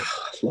sunset.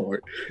 Oh,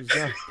 Lord.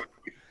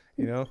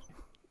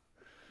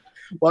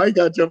 Why he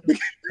got jumped?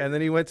 And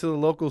then he went to the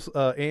local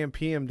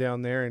AM/PM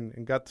down there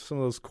and got some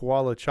of those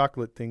koala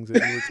chocolate things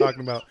that we were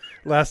talking about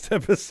last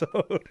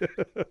episode.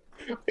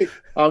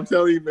 I'm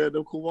telling you, man,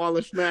 the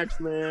koala snacks,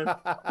 man. Man,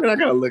 I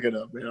gotta look it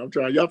up, man.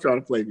 Y'all trying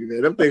to play me,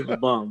 man. Them things were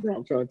bomb, bro.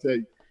 I'm trying to tell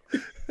you.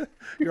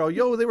 You're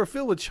all, they were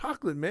filled with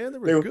chocolate, man.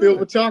 They were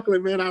filled with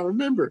chocolate, man. I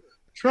remember.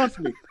 Trust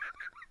me.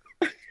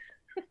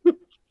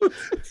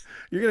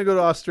 You're gonna go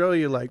to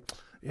Australia, like,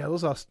 yeah,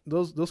 those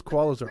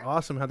koalas are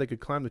awesome. How they could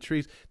climb the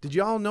trees. Did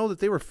y'all know that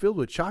they were filled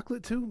with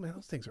chocolate too? Man,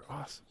 those things are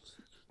awesome.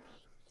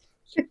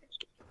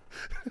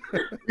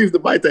 Used to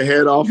bite the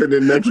head off, and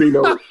then next thing you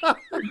know,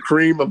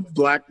 cream of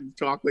black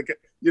chocolate.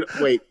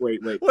 Wait.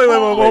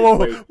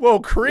 Whoa,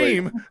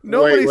 cream.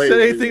 Nobody said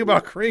anything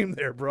about cream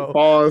there, bro.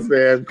 Pause,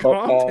 man.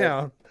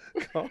 Calm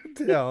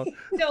down.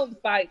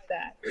 Don't bite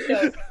that.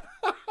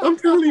 I'm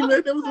telling you,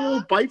 man, there was a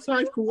little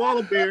bite-sized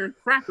koala bear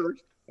crackers,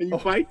 and you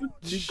bite.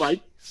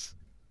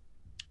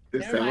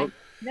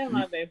 Never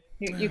mind, babe.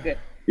 You're good.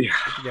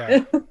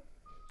 Yeah.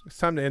 It's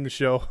time to end the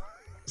show.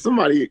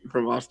 Somebody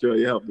from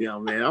Australia help me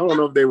out, man. I don't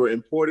know if they were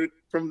imported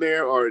from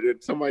there or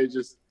did somebody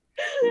just.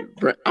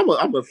 I'm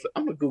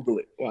gonna Google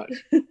it. Watch.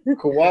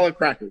 Koala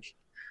crackers.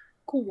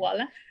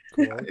 Koala.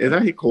 Is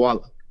that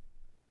koala?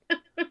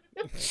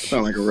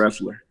 Sound like a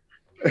wrestler.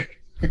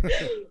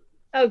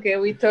 Okay,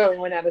 we totally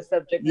went out of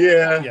subject.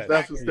 Yeah,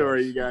 that's the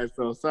story, you guys.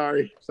 So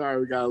sorry,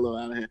 we got a little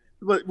out of hand.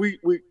 But we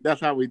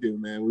that's how we do,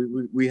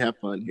 man. We have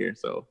fun here,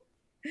 so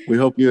we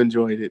hope you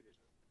enjoyed it.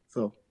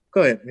 So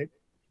go ahead, babe.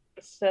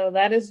 So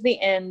that is the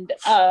end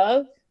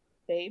of,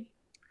 babe,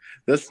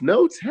 the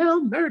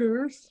Snowtown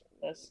Murders.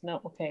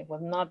 Okay, well,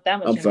 not that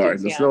much. I'm sorry,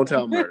 the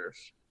Snowtown Murders.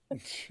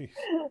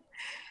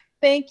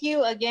 Thank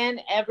you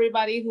again,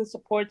 everybody who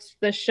supports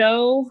the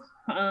show.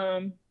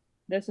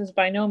 This is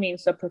by no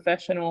means a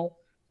professional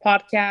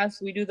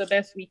podcast. We do the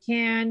best we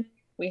can.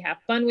 We have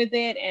fun with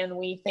it, and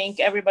we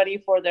thank everybody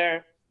for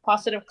their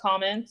positive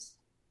comments.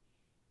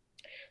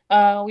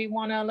 We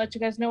want to let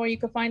you guys know where you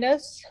can find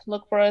us.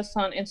 Look for us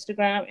on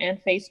Instagram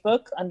and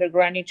Facebook under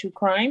Granny True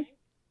Crime,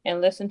 and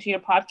listen to your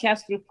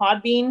podcast through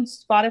Podbean,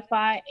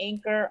 Spotify,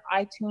 Anchor,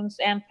 iTunes,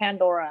 and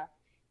Pandora.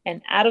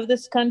 And out of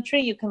this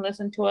country, you can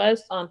listen to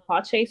us on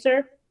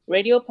Podchaser,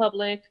 Radio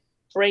Public,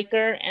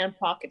 Breaker, and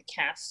Pocket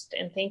Cast.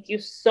 And thank you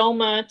so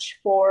much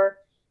for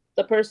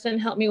the person.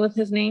 Help me with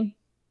his name.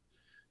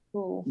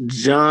 Ooh.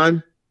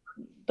 John.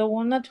 The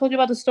one that told you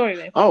about the story,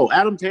 babe. Oh,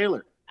 Adam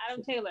Taylor.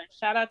 Adam Taylor.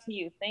 Shout out to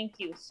you. Thank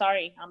you.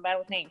 Sorry, I'm bad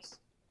with names.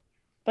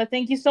 But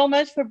thank you so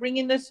much for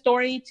bringing this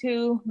story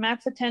to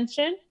Matt's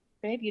attention.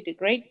 Babe, you did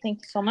great. Thank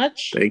you so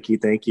much. Thank you.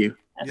 Thank you.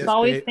 As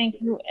always, babe.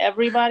 Thank you,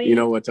 everybody. You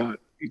know what, Todd?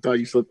 You thought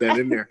you slipped that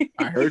in there.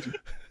 I heard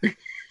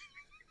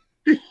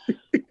you.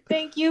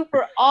 Thank you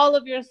for all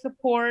of your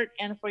support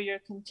and for your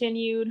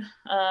continued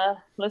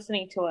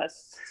listening to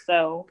us.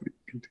 So,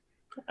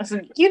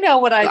 you know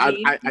what I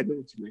mean. I know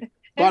what you mean.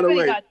 By the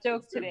way, got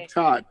jokes today.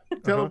 Todd,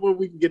 tell them where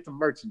we can get the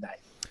merchandise.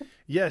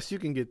 Yes, you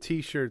can get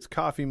T-shirts,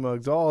 coffee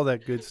mugs, all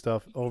that good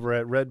stuff over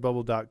at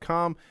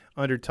redbubble.com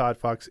under Todd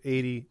Fox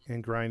 80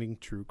 and Grinding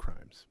True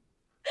Crimes.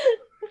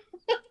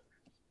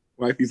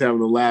 Wifey's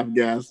having a laugh,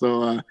 guys.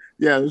 So,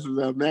 yeah, this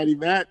is Matty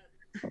Matt.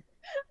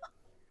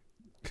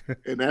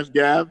 And that's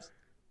Gabs.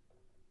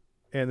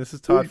 And this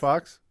is Todd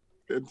Fox.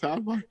 And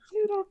Todd Fox.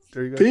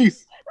 There you go.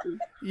 Peace.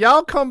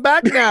 Y'all come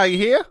back now, you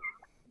hear?